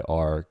occupy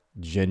are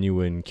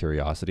genuine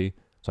curiosity.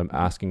 So I'm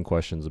asking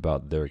questions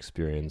about their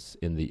experience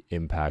in the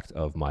impact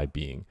of my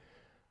being.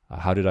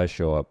 How did I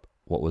show up?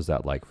 What was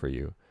that like for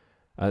you?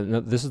 No,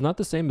 this is not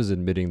the same as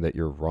admitting that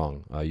you're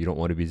wrong. You don't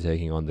want to be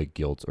taking on the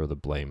guilt or the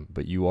blame,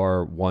 but you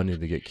are wanting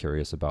to get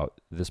curious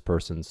about this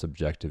person's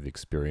subjective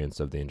experience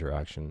of the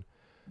interaction.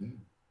 Mm.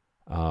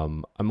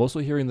 I'm also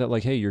hearing that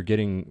like, hey, you're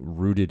getting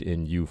rooted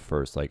in you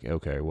first. Like,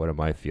 okay, what am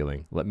I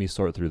feeling? Let me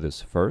sort through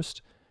this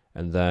first,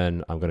 and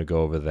then I'm gonna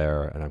go over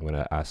there and I'm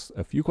gonna ask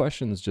a few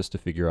questions just to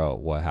figure out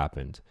what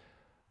happened.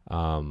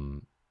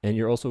 And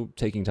you're also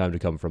taking time to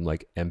come from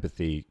like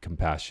empathy,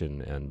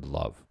 compassion, and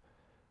love.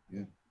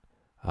 Yeah.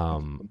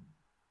 Um,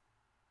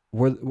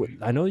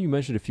 I know you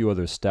mentioned a few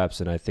other steps,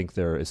 and I think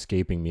they're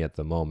escaping me at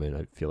the moment.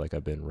 I feel like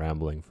I've been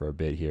rambling for a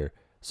bit here.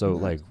 So, No.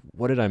 like,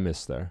 what did I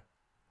miss there?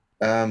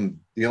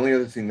 The only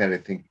other thing that I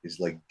think is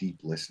like deep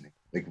listening,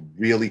 like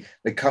really,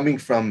 like coming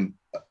from,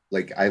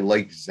 like I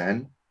like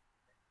Zen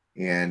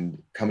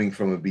and coming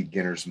from a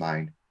beginner's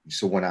mind.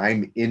 So when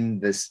I'm in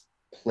this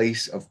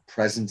place of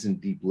presence and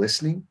deep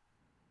listening,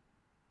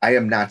 I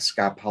am not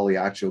Scott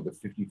Pagliaccio, the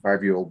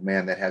 55-year-old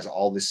man that has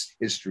all this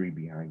history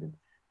behind him.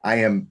 I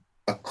am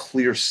a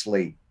clear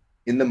slate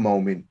in the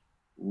moment,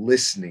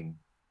 listening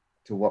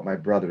to what my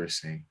brother is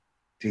saying,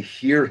 to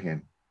hear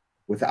him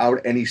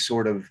without any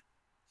sort of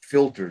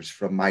filters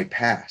from my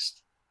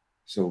past.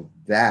 So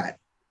that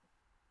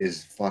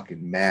is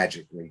fucking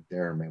magic right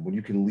there, man. When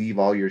you can leave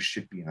all your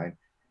shit behind.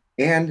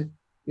 And,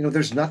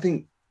 there's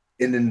nothing,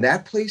 and in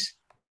that place,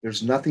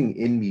 there's nothing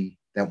in me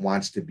that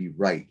wants to be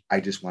right. I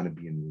just want to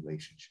be in a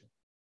relationship.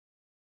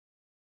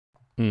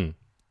 Hmm.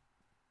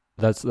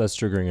 That's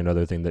triggering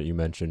another thing that you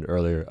mentioned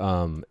earlier.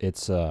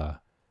 It's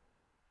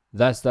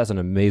that's an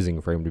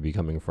amazing frame to be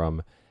coming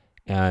from,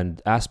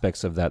 and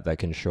aspects of that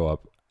can show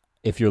up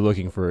if you're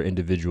looking for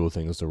individual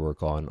things to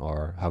work on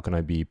are how can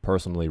I be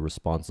personally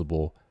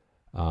responsible,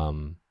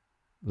 um,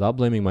 without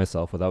blaming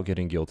myself, without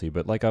getting guilty,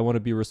 but like I want to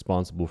be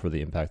responsible for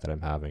the impact that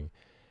I'm having,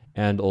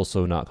 and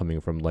also not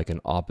coming from like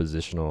an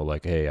oppositional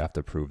like hey I have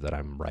to prove that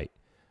I'm right,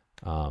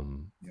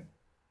 um, Yeah.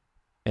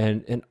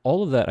 and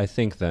all of that I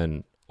think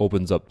then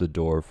opens up the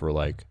door for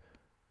like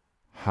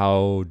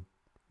how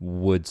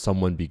would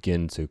someone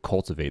begin to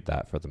cultivate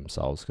that for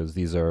themselves, because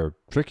these are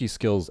tricky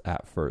skills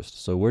at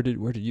first. So where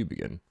did you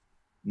begin?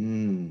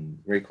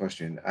 Great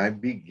question. I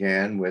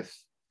began with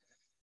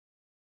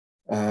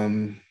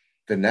um,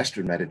 the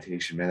Nestor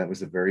meditation, man. That was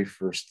the very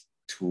first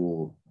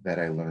tool that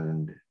I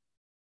learned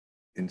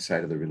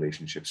inside of the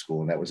relationship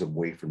school. And that was a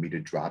way for me to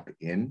drop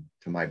in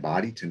to my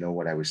body, to know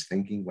what I was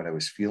thinking, what I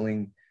was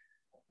feeling,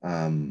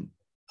 um,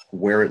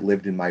 where it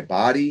lived in my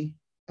body,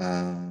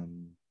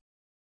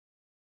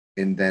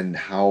 and then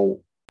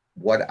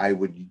what I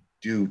would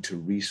do to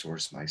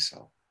resource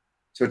myself.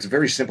 So it's a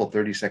very simple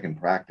 30-second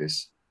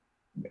practice.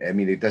 I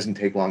mean, it doesn't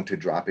take long to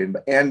drop in.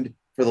 And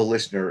for the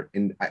listener,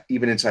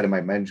 even inside of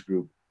my men's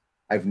group,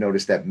 I've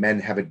noticed that men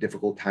have a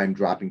difficult time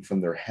dropping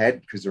from their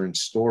head because they're in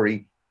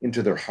story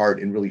into their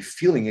heart and really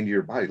feeling into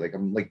your body. Like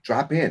I'm like,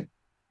 drop in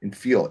and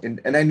feel.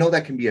 And I know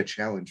that can be a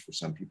challenge for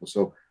some people.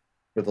 So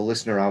for the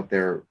listener out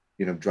there,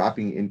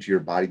 dropping into your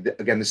body,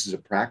 again, this is a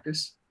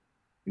practice,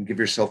 and give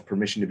yourself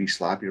permission to be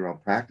sloppy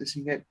around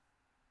practicing it.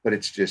 But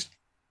it's just,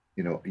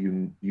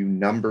 you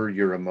number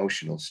your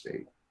emotional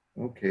state.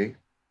 Okay,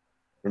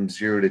 from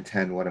 0 to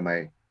 10,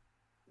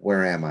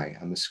 where am I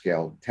on the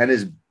scale? 10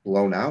 is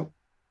blown out,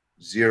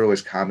 0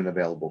 is common,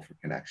 available for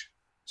connection.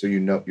 So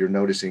you're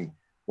noticing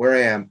where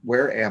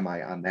am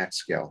I on that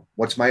scale?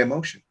 What's my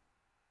emotion?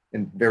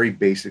 And very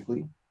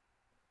basically,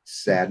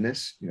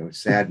 sadness,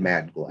 sad,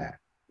 mad, glad,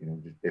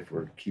 if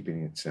we're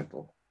keeping it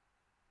simple.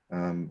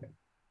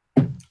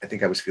 I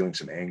think I was feeling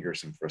some anger,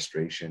 some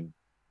frustration.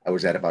 I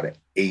was at about an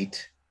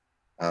 8.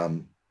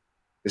 Um,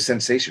 the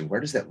sensation, where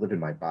does that live in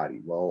my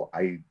body? Well,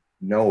 I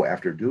know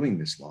after doing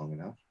this long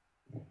enough,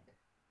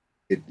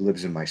 it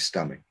lives in my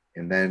stomach.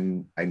 And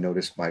then I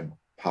noticed my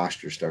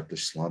posture start to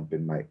slump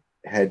and my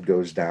head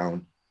goes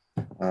down.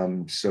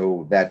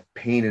 So that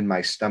pain in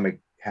my stomach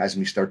has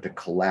me start to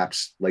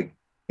collapse like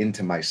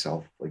into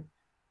myself, like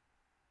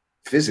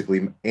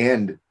physically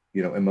and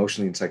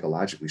emotionally and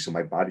psychologically. So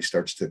my body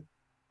starts to,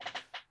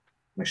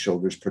 my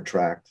shoulders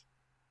protract.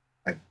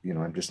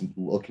 I'm just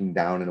looking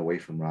down and away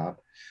from Rob.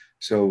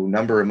 So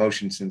number,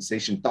 emotion,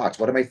 sensation, thoughts.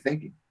 What am I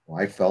thinking?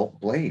 Well, I felt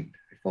blamed.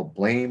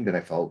 And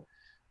I felt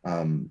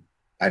I'm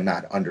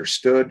not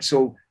understood.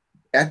 So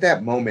at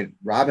that moment,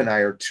 Rob and I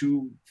are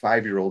 2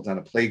 5-year-olds on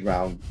a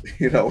playground.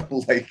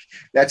 Like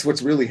that's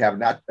what's really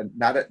happening.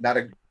 Not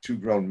a 2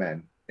 grown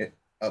men,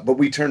 but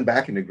we turn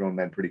back into grown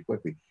men pretty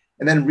quickly.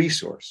 And then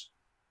resource.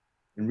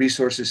 And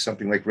resource is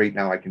something like right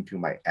now I can feel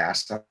my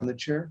ass on the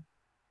chair,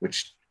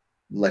 which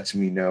lets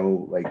me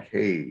know like,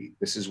 hey,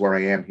 this is where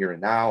I am here and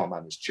now. I'm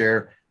on this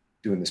chair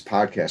doing this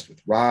podcast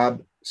with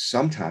Rob.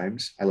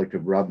 Sometimes I like to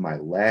rub my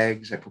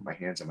legs. I put my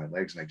hands on my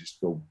legs and I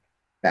just go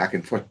back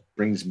and forth,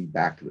 brings me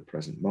back to the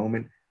present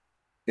moment.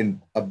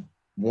 And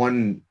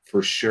one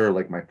for sure,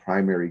 like my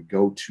primary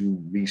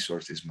go-to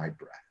resource is my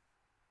breath.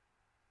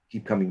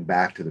 Keep coming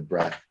back to the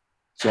breath.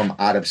 So I'm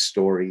out of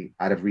story,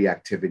 out of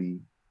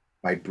reactivity.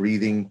 By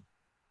breathing,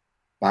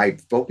 by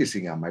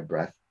focusing on my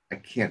breath, I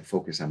can't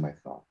focus on my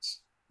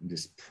thoughts. I'm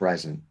just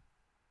present.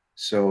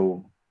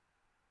 So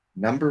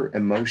number,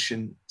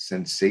 emotion,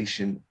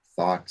 sensation,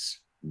 thoughts,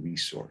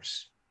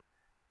 resource.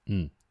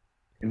 Hmm.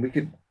 And we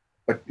could,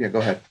 but yeah, go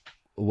ahead.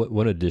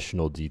 One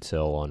additional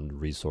detail on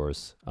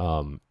resource.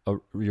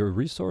 Your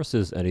resource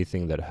is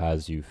anything that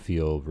has you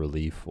feel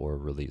relief or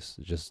release.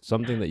 Just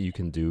something that you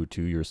can do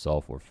to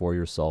yourself or for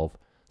yourself,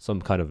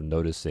 some kind of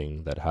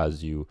noticing that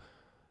has you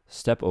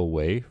step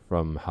away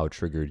from how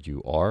triggered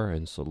you are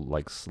and so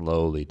like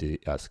slowly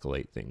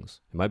de-escalate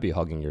things. It might be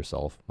hugging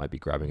yourself, might be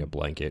grabbing a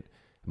blanket,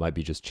 it might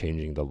be just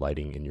changing the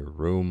lighting in your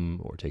room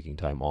or taking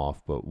time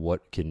off, but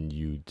what can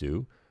you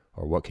do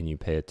or what can you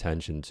pay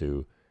attention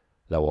to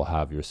that will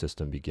have your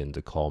system begin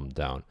to calm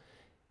down?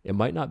 It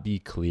might not be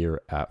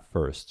clear at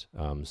first.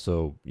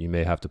 So you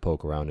may have to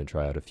poke around and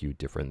try out a few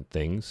different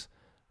things.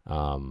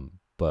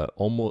 But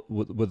almost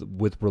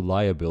with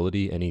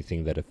reliability,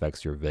 anything that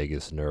affects your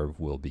vagus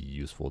nerve will be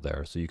useful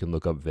there. So you can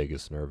look up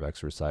vagus nerve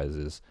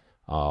exercises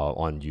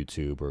on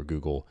YouTube or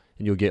Google,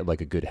 and you'll get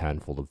like a good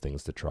handful of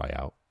things to try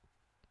out.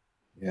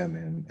 Yeah,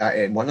 man.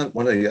 And one of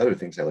the other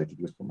things I like to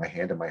do is put my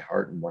hand on my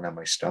heart and one on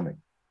my stomach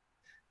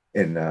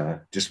and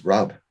just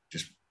rub,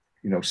 just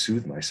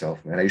soothe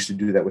myself, man. I used to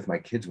do that with my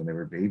kids when they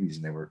were babies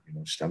and they were,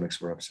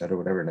 stomachs were upset or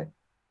whatever, and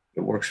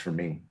it works for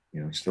me.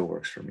 It still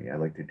works for me. I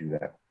like to do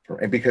that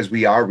and because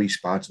we are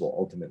responsible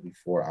ultimately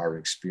for our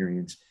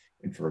experience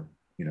and for,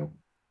 you know,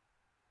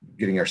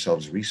 getting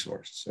ourselves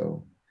resourced.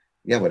 So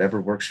yeah, whatever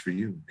works for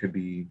you. Could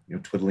be,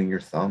 twiddling your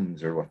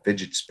thumbs or a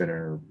fidget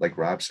spinner, like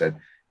Rob said,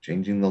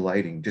 changing the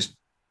lighting. Just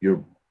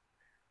you're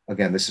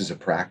again, this is a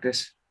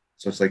practice.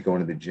 So it's like going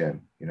to the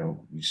gym.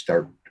 You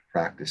start to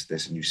practice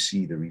this and you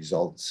see the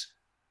results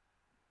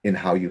in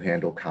how you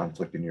handle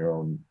conflict in your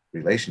own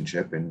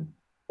relationship. And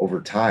over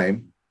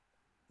time,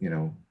 you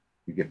know,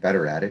 you get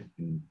better at it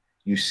and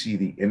you see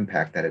the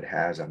impact that it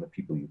has on the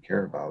people you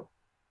care about.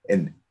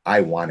 And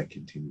I want to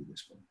continue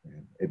this one,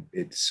 man.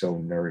 It's so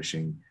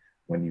nourishing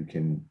when you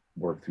can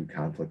work through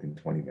conflict in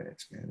 20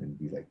 minutes, man, and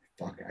be like,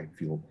 fuck,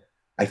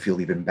 I feel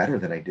even better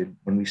than I did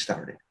when we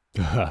started.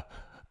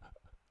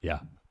 Yeah.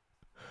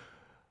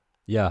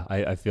 Yeah,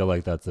 I feel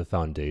like that's the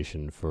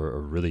foundation for a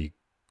really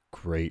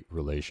great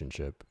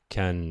relationship.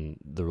 Can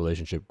the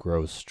relationship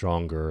grow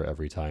stronger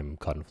every time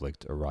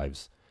conflict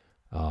arrives?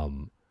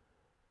 Um,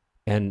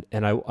 and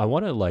I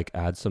want to like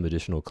add some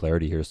additional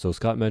clarity here. So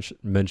Scott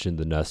mentioned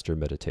the Nestor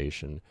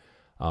meditation.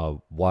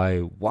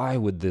 Why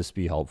would this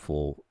be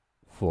helpful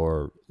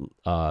for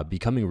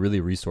becoming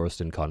really resourced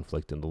in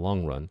conflict in the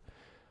long run?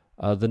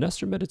 The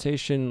Nestor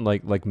meditation,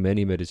 like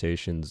many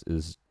meditations,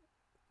 is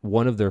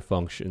one of their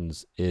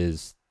functions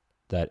is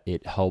that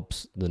it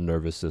helps the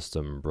nervous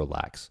system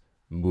relax,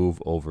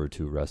 move over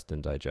to rest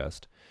and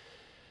digest.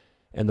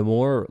 And the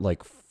more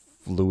like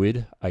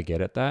fluid I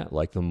get at that,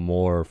 like the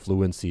more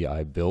fluency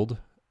I build,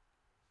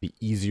 the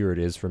easier it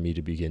is for me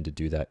to begin to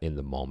do that in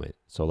the moment.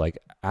 So like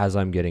as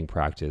I'm getting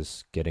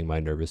practice, getting my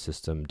nervous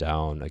system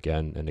down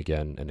again and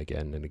again and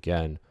again and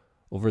again,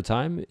 over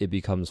time it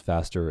becomes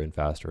faster and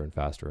faster and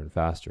faster and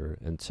faster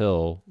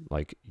until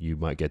like you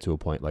might get to a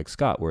point like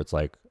Scott where it's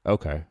like,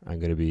 okay, I'm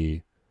going to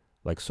be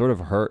like sort of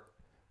hurt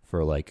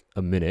for like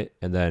a minute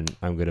and then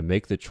I'm going to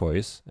make the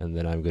choice and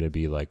then I'm going to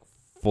be like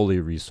fully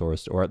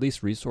resourced or at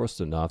least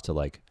resourced enough to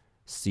like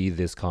see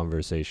this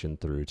conversation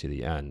through to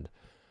the end.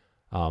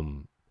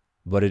 Um,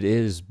 but it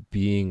is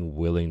being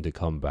willing to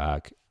come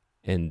back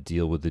and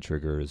deal with the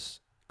triggers,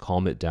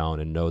 calm it down,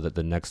 and know that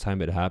the next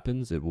time it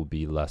happens, it will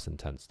be less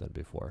intense than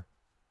before.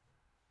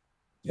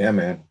 Yeah,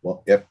 man.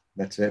 Well, yep,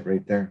 that's it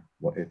right there.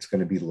 Well, it's going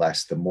to be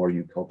less the more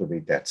you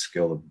cultivate that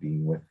skill of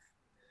being with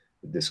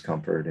the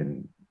discomfort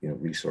and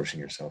resourcing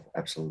yourself.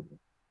 Absolutely,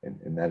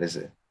 and that is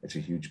it. It's a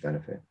huge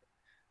benefit.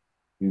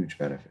 Huge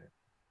benefit.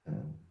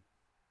 Um,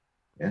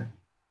 yeah,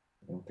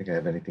 I don't think I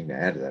have anything to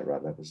add to that,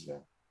 Rob. That was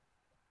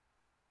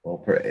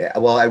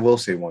well. I will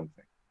say one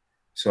thing.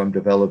 So I'm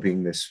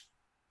developing this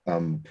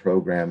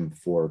program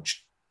for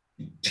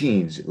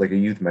teens, like a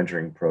youth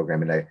mentoring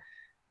program, and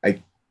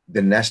I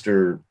the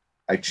Nestor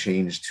I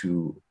changed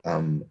to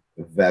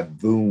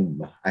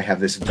Vavoom. I have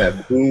this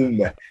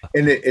Vavoom,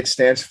 and it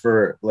stands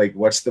for like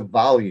what's the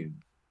volume?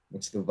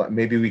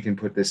 Maybe we can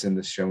put this in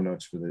the show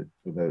notes for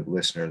the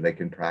listener. They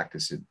can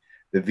practice it.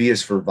 The V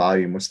is for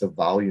volume. What's the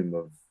volume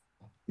of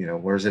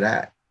where's it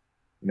at?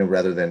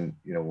 Rather than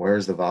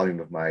where's the volume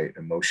of my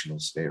emotional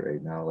state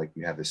right now? Like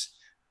you have this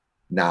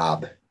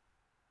knob,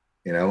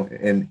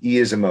 and E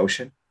is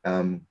emotion.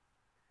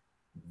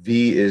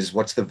 V is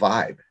what's the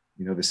vibe?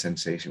 The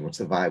sensation. What's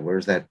the vibe?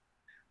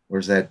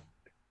 Where's that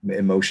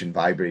emotion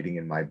vibrating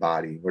in my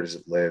body? Where does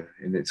it live?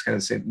 And it's kind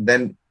of the same.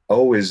 Then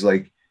O is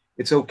like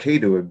it's okay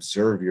to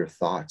observe your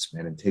thoughts,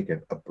 man, and take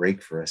a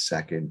break for a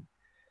second.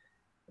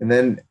 And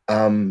then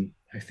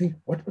I think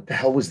what the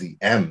hell was the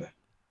M?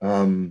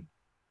 Um,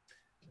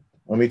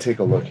 Let me take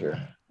a look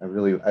here. I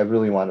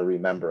really want to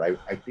remember.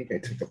 I think I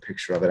took a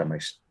picture of it on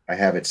I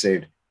have it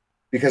saved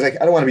because I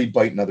don't want to be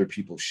biting other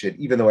people's shit,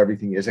 even though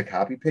everything is a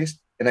copy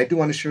paste. And I do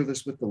want to share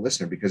this with the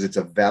listener because it's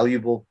a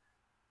valuable.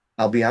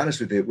 I'll be honest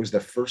with you, it was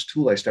the first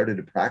tool I started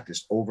to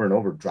practice over and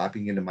over,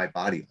 dropping into my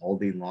body all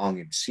day long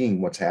and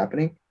seeing what's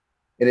happening.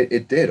 And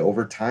it did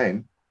over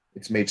time.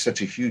 It's made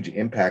such a huge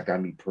impact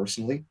on me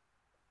personally.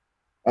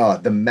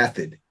 The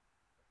method.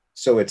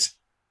 So it's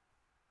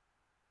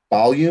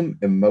volume,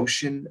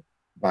 emotion,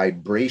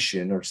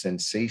 vibration or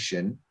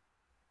sensation.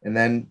 And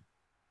then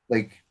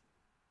like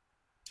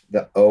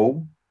the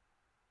O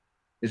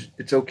is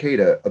it's okay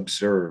to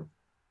observe,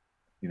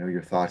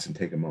 your thoughts and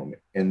take a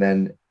moment. And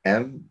then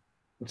M,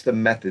 what's the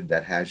method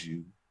that has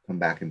you come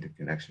back into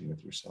connection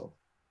with yourself?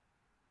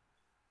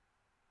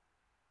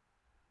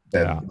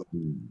 Yeah.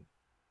 Baboom.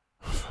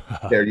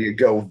 There you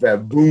go.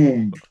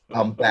 Baboom.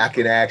 I'm back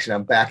in action.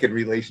 I'm back in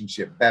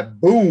relationship.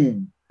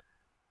 Baboom.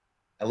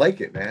 I like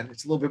it, man.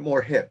 It's a little bit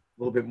more hip,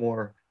 a little bit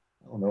more,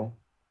 I don't know.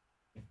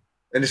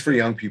 And it's for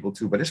young people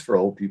too, but it's for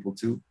old people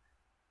too.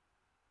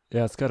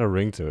 Yeah, it's got a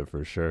ring to it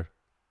for sure.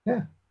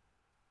 Yeah.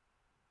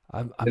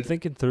 I'm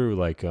thinking through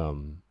like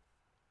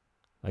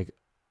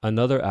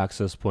another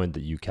access point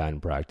that you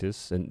can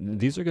practice, and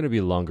these are going to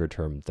be longer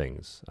term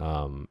things.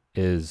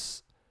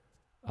 Is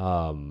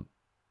um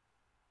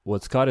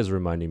what Scott is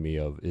reminding me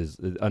of is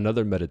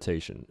another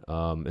meditation.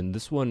 And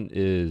this one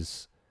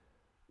is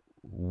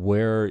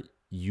where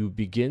you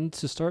begin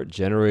to start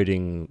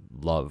generating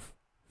love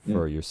Mm.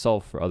 for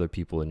yourself, for other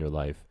people in your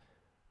life.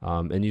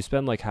 And you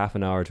spend like half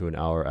an hour to an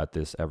hour at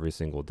this every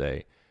single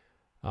day.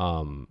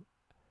 Um,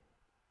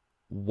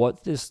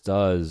 what this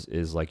does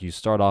is like you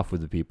start off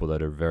with the people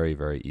that are very,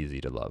 very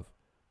easy to love.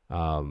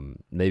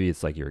 Maybe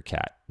it's like your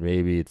cat,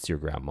 maybe it's your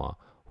grandma,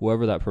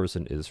 whoever that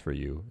person is for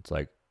you. It's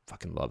like,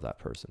 fucking love that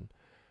person.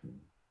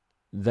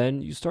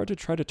 Then you start to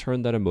try to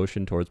turn that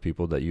emotion towards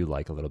people that you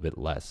like a little bit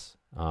less.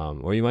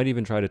 Or you might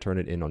even try to turn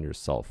it in on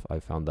yourself. I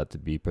found that to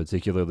be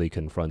particularly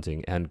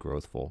confronting and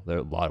growthful. There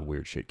a lot of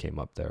weird shit came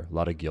up there, a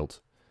lot of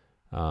guilt,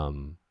 a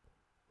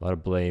lot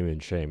of blame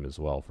and shame as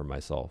well for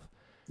myself.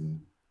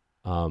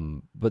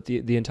 Mm. But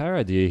the entire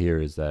idea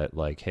here is that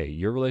like, hey,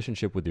 your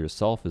relationship with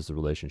yourself is the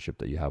relationship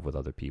that you have with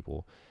other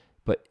people.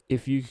 But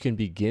if you can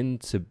begin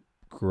to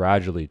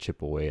gradually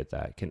chip away at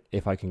that,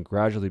 if I can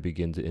gradually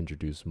begin to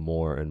introduce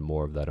more and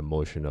more of that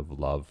emotion of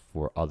love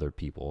for other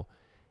people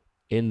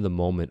in the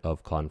moment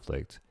of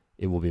conflict,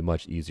 it will be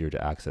much easier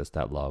to access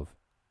that love.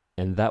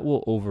 And that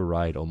will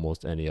override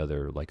almost any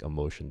other like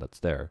emotion that's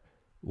there,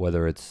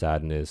 whether it's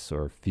sadness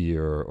or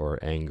fear or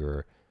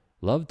anger.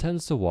 Love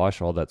tends to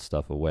wash all that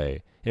stuff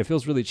away. And it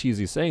feels really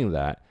cheesy saying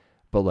that,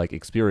 but like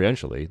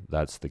experientially,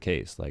 that's the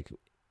case. Like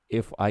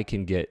if I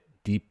can get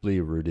deeply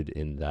rooted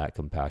in that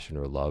compassion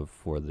or love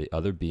for the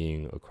other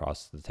being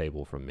across the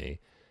table from me,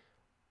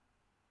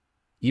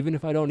 even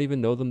if I don't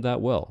even know them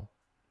that well,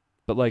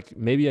 but like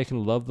maybe I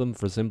can love them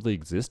for simply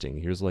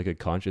existing. Here's like a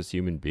conscious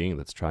human being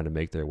that's trying to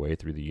make their way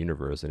through the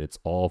universe and it's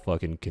all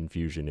fucking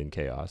confusion and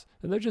chaos.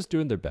 And they're just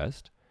doing their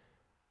best.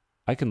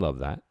 I can love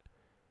that.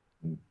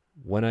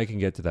 When I can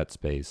get to that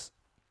space,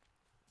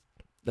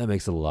 that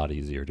makes it a lot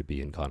easier to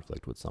be in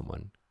conflict with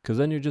someone. Because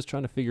then you're just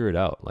trying to figure it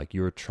out. Like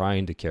you're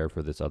trying to care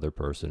for this other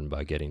person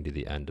by getting to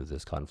the end of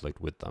this conflict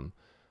with them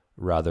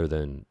rather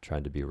than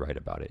trying to be right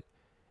about it.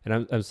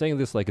 And I'm saying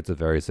this like it's a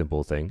very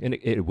simple thing. And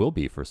it will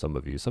be for some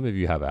of you. Some of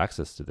you have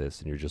access to this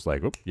and you're just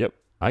like, oh, yep,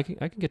 I can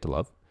get to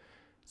love.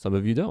 Some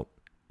of you don't.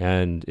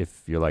 And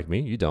if you're like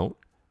me, you don't.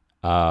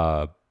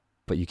 But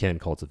you can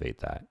cultivate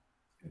that.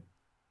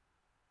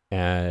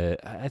 And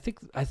I think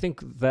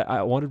that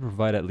I want to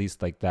provide at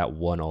least like that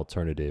one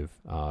alternative,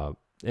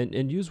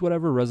 and use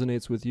whatever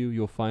resonates with you.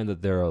 You'll find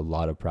that there are a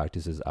lot of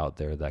practices out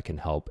there that can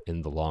help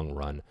in the long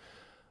run.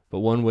 But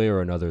one way or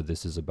another,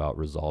 this is about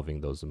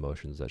resolving those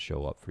emotions that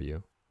show up for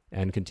you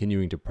and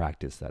continuing to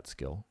practice that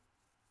skill.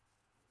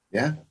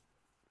 Yeah.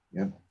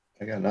 Yeah.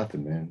 I got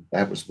nothing, man.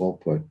 That was well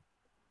put.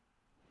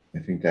 I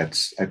think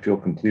I feel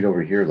complete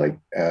over here. Like,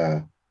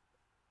 yeah,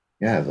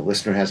 the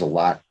listener has a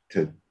lot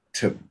to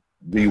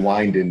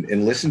rewind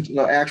and listen to.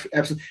 No, actually,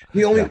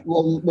 absolutely.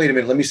 Well, wait a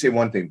minute. Let me say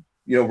one thing.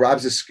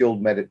 Rob's a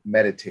skilled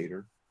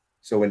meditator,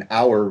 so an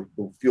hour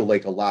will feel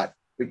like a lot,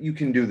 but you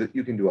can do that.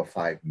 You can do a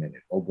 5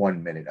 minute, a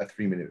 1 minute, a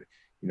 3 minute.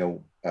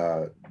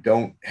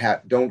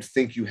 Don't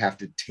think you have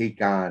to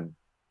take on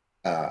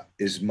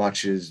as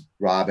much as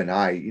Rob and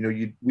I.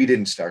 We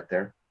didn't start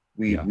there.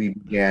 We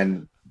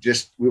began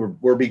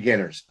we're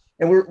beginners,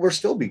 and we're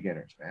still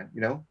beginners, man.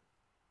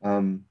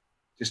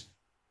 Just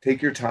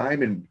take your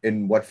time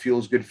and what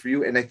feels good for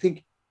you. And I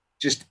think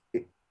just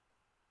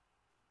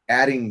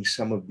adding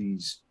some of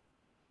these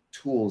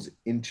tools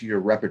into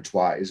your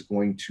repertoire is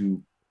going to,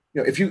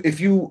 if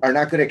you are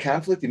not good at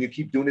conflict and you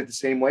keep doing it the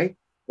same way,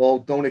 well,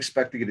 don't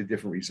expect to get a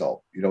different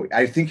result.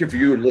 I think if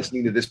you're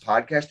listening to this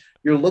podcast,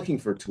 you're looking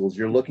for tools,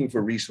 you're looking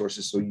for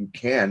resources so you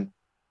can,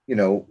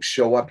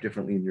 show up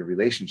differently in your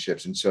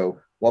relationships. And so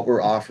what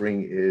we're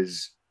offering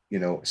is,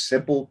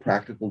 simple,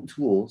 practical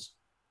tools,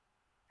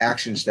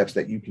 action steps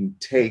that you can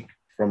take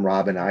from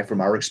Rob and I, from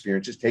our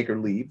experiences, take or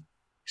leave.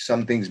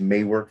 Some things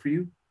may work for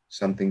you,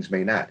 some things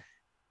may not.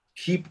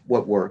 Keep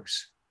what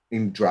works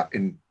and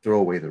throw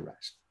away the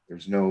rest.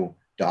 There's no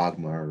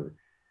dogma or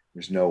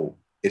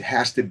it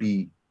has to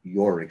be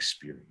your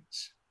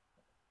experience.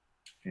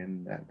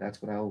 And that's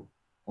what I'll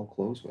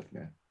close with,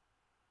 man.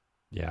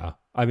 Yeah.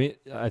 I mean,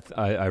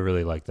 I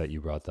really like that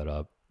you brought that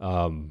up.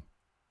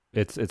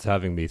 It's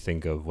having me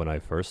think of when I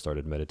first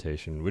started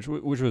meditation, which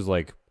was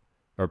like,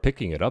 or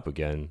picking it up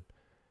again.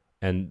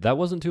 And that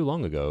wasn't too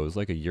long ago. It was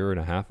like a year and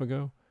a half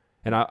ago.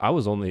 And I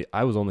was only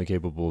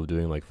capable of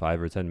doing like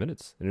 5 or 10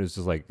 minutes. And it was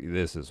just like,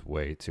 this is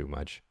way too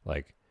much.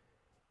 Like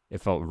it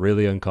felt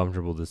really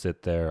uncomfortable to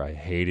sit there. I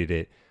hated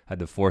it. I had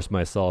to force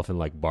myself and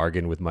like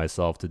bargain with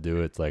myself to do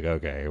it. It's like,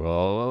 okay,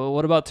 well,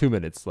 what about 2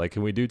 minutes? Like,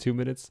 can we do 2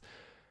 minutes?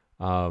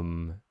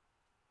 And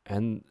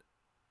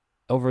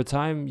over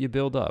time you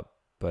build up,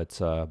 but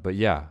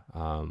yeah,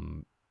 I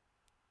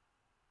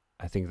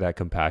think that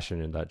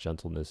compassion and that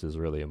gentleness is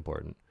really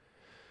important.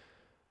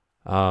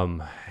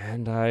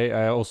 And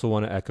I also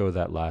want to echo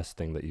that last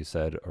thing that you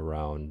said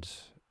around,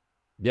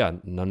 yeah,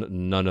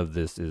 none of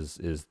this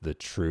is the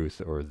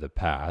truth or the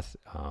path.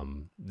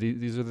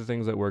 These are the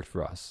things that worked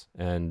for us,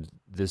 and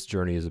this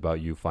journey is about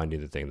you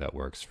finding the thing that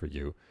works for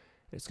you.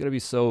 It's going to be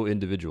so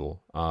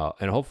individual,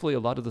 and hopefully a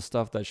lot of the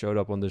stuff that showed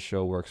up on this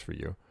show works for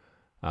you.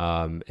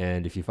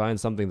 And if you find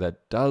something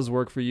that does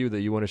work for you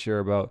that you want to share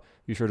about,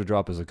 be sure to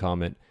drop us a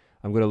comment.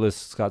 I'm going to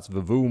list Scott's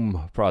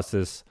Vavoom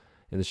process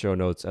in the show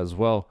notes as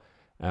well.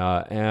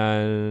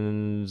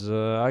 And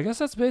I guess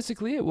that's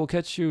basically it. We'll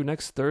catch you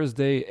next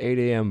Thursday, 8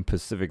 a.m.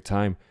 Pacific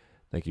time.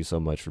 Thank you so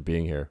much for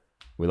being here.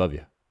 We love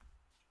you.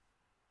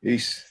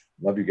 Peace.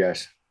 Love you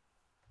guys.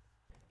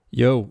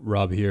 Yo,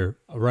 Rob here.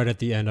 Right at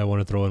the end, I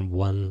want to throw in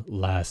one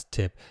last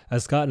tip.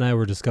 As Scott and I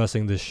were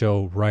discussing this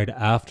show right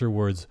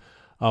afterwards,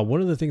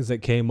 one of the things that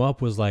came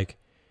up was like,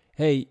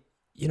 hey,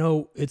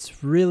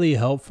 it's really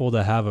helpful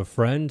to have a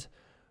friend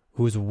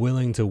who's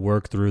willing to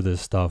work through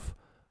this stuff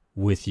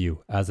with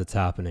you as it's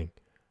happening.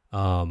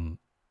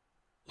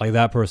 Like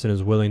that person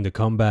is willing to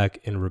come back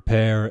and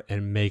repair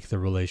and make the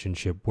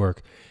relationship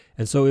work.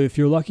 And so if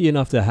you're lucky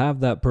enough to have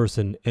that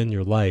person in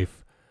your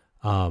life,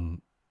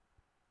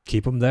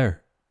 keep them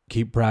there.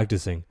 Keep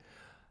practicing.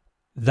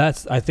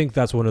 I think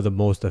that's one of the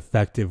most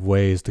effective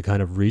ways to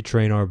kind of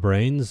retrain our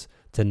brains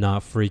to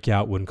not freak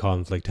out when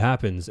conflict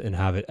happens and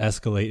have it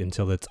escalate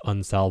until it's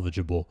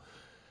unsalvageable.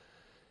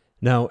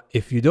 Now,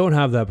 if you don't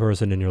have that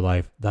person in your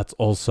life, that's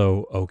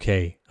also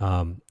okay.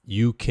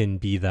 You can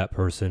be that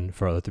person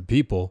for other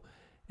people.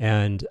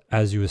 And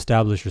as you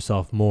establish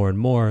yourself more and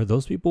more,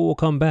 those people will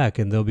come back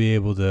and they'll be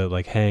able to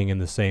like hang in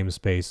the same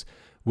space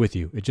with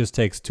you. It just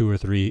takes 2 or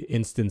 3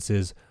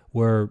 instances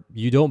where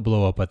you don't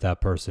blow up at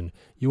that person.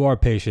 You are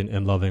patient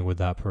and loving with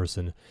that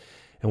person.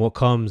 And what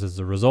comes as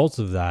a result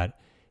of that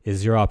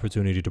is your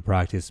opportunity to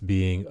practice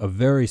being a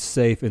very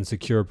safe and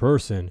secure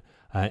person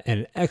and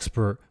an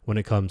expert when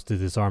it comes to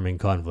disarming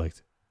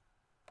conflict.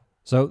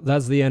 So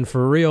that's the end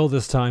for real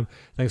this time.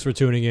 Thanks for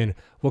tuning in.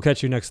 We'll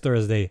catch you next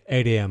Thursday,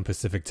 8 a.m.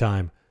 Pacific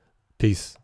time. Peace.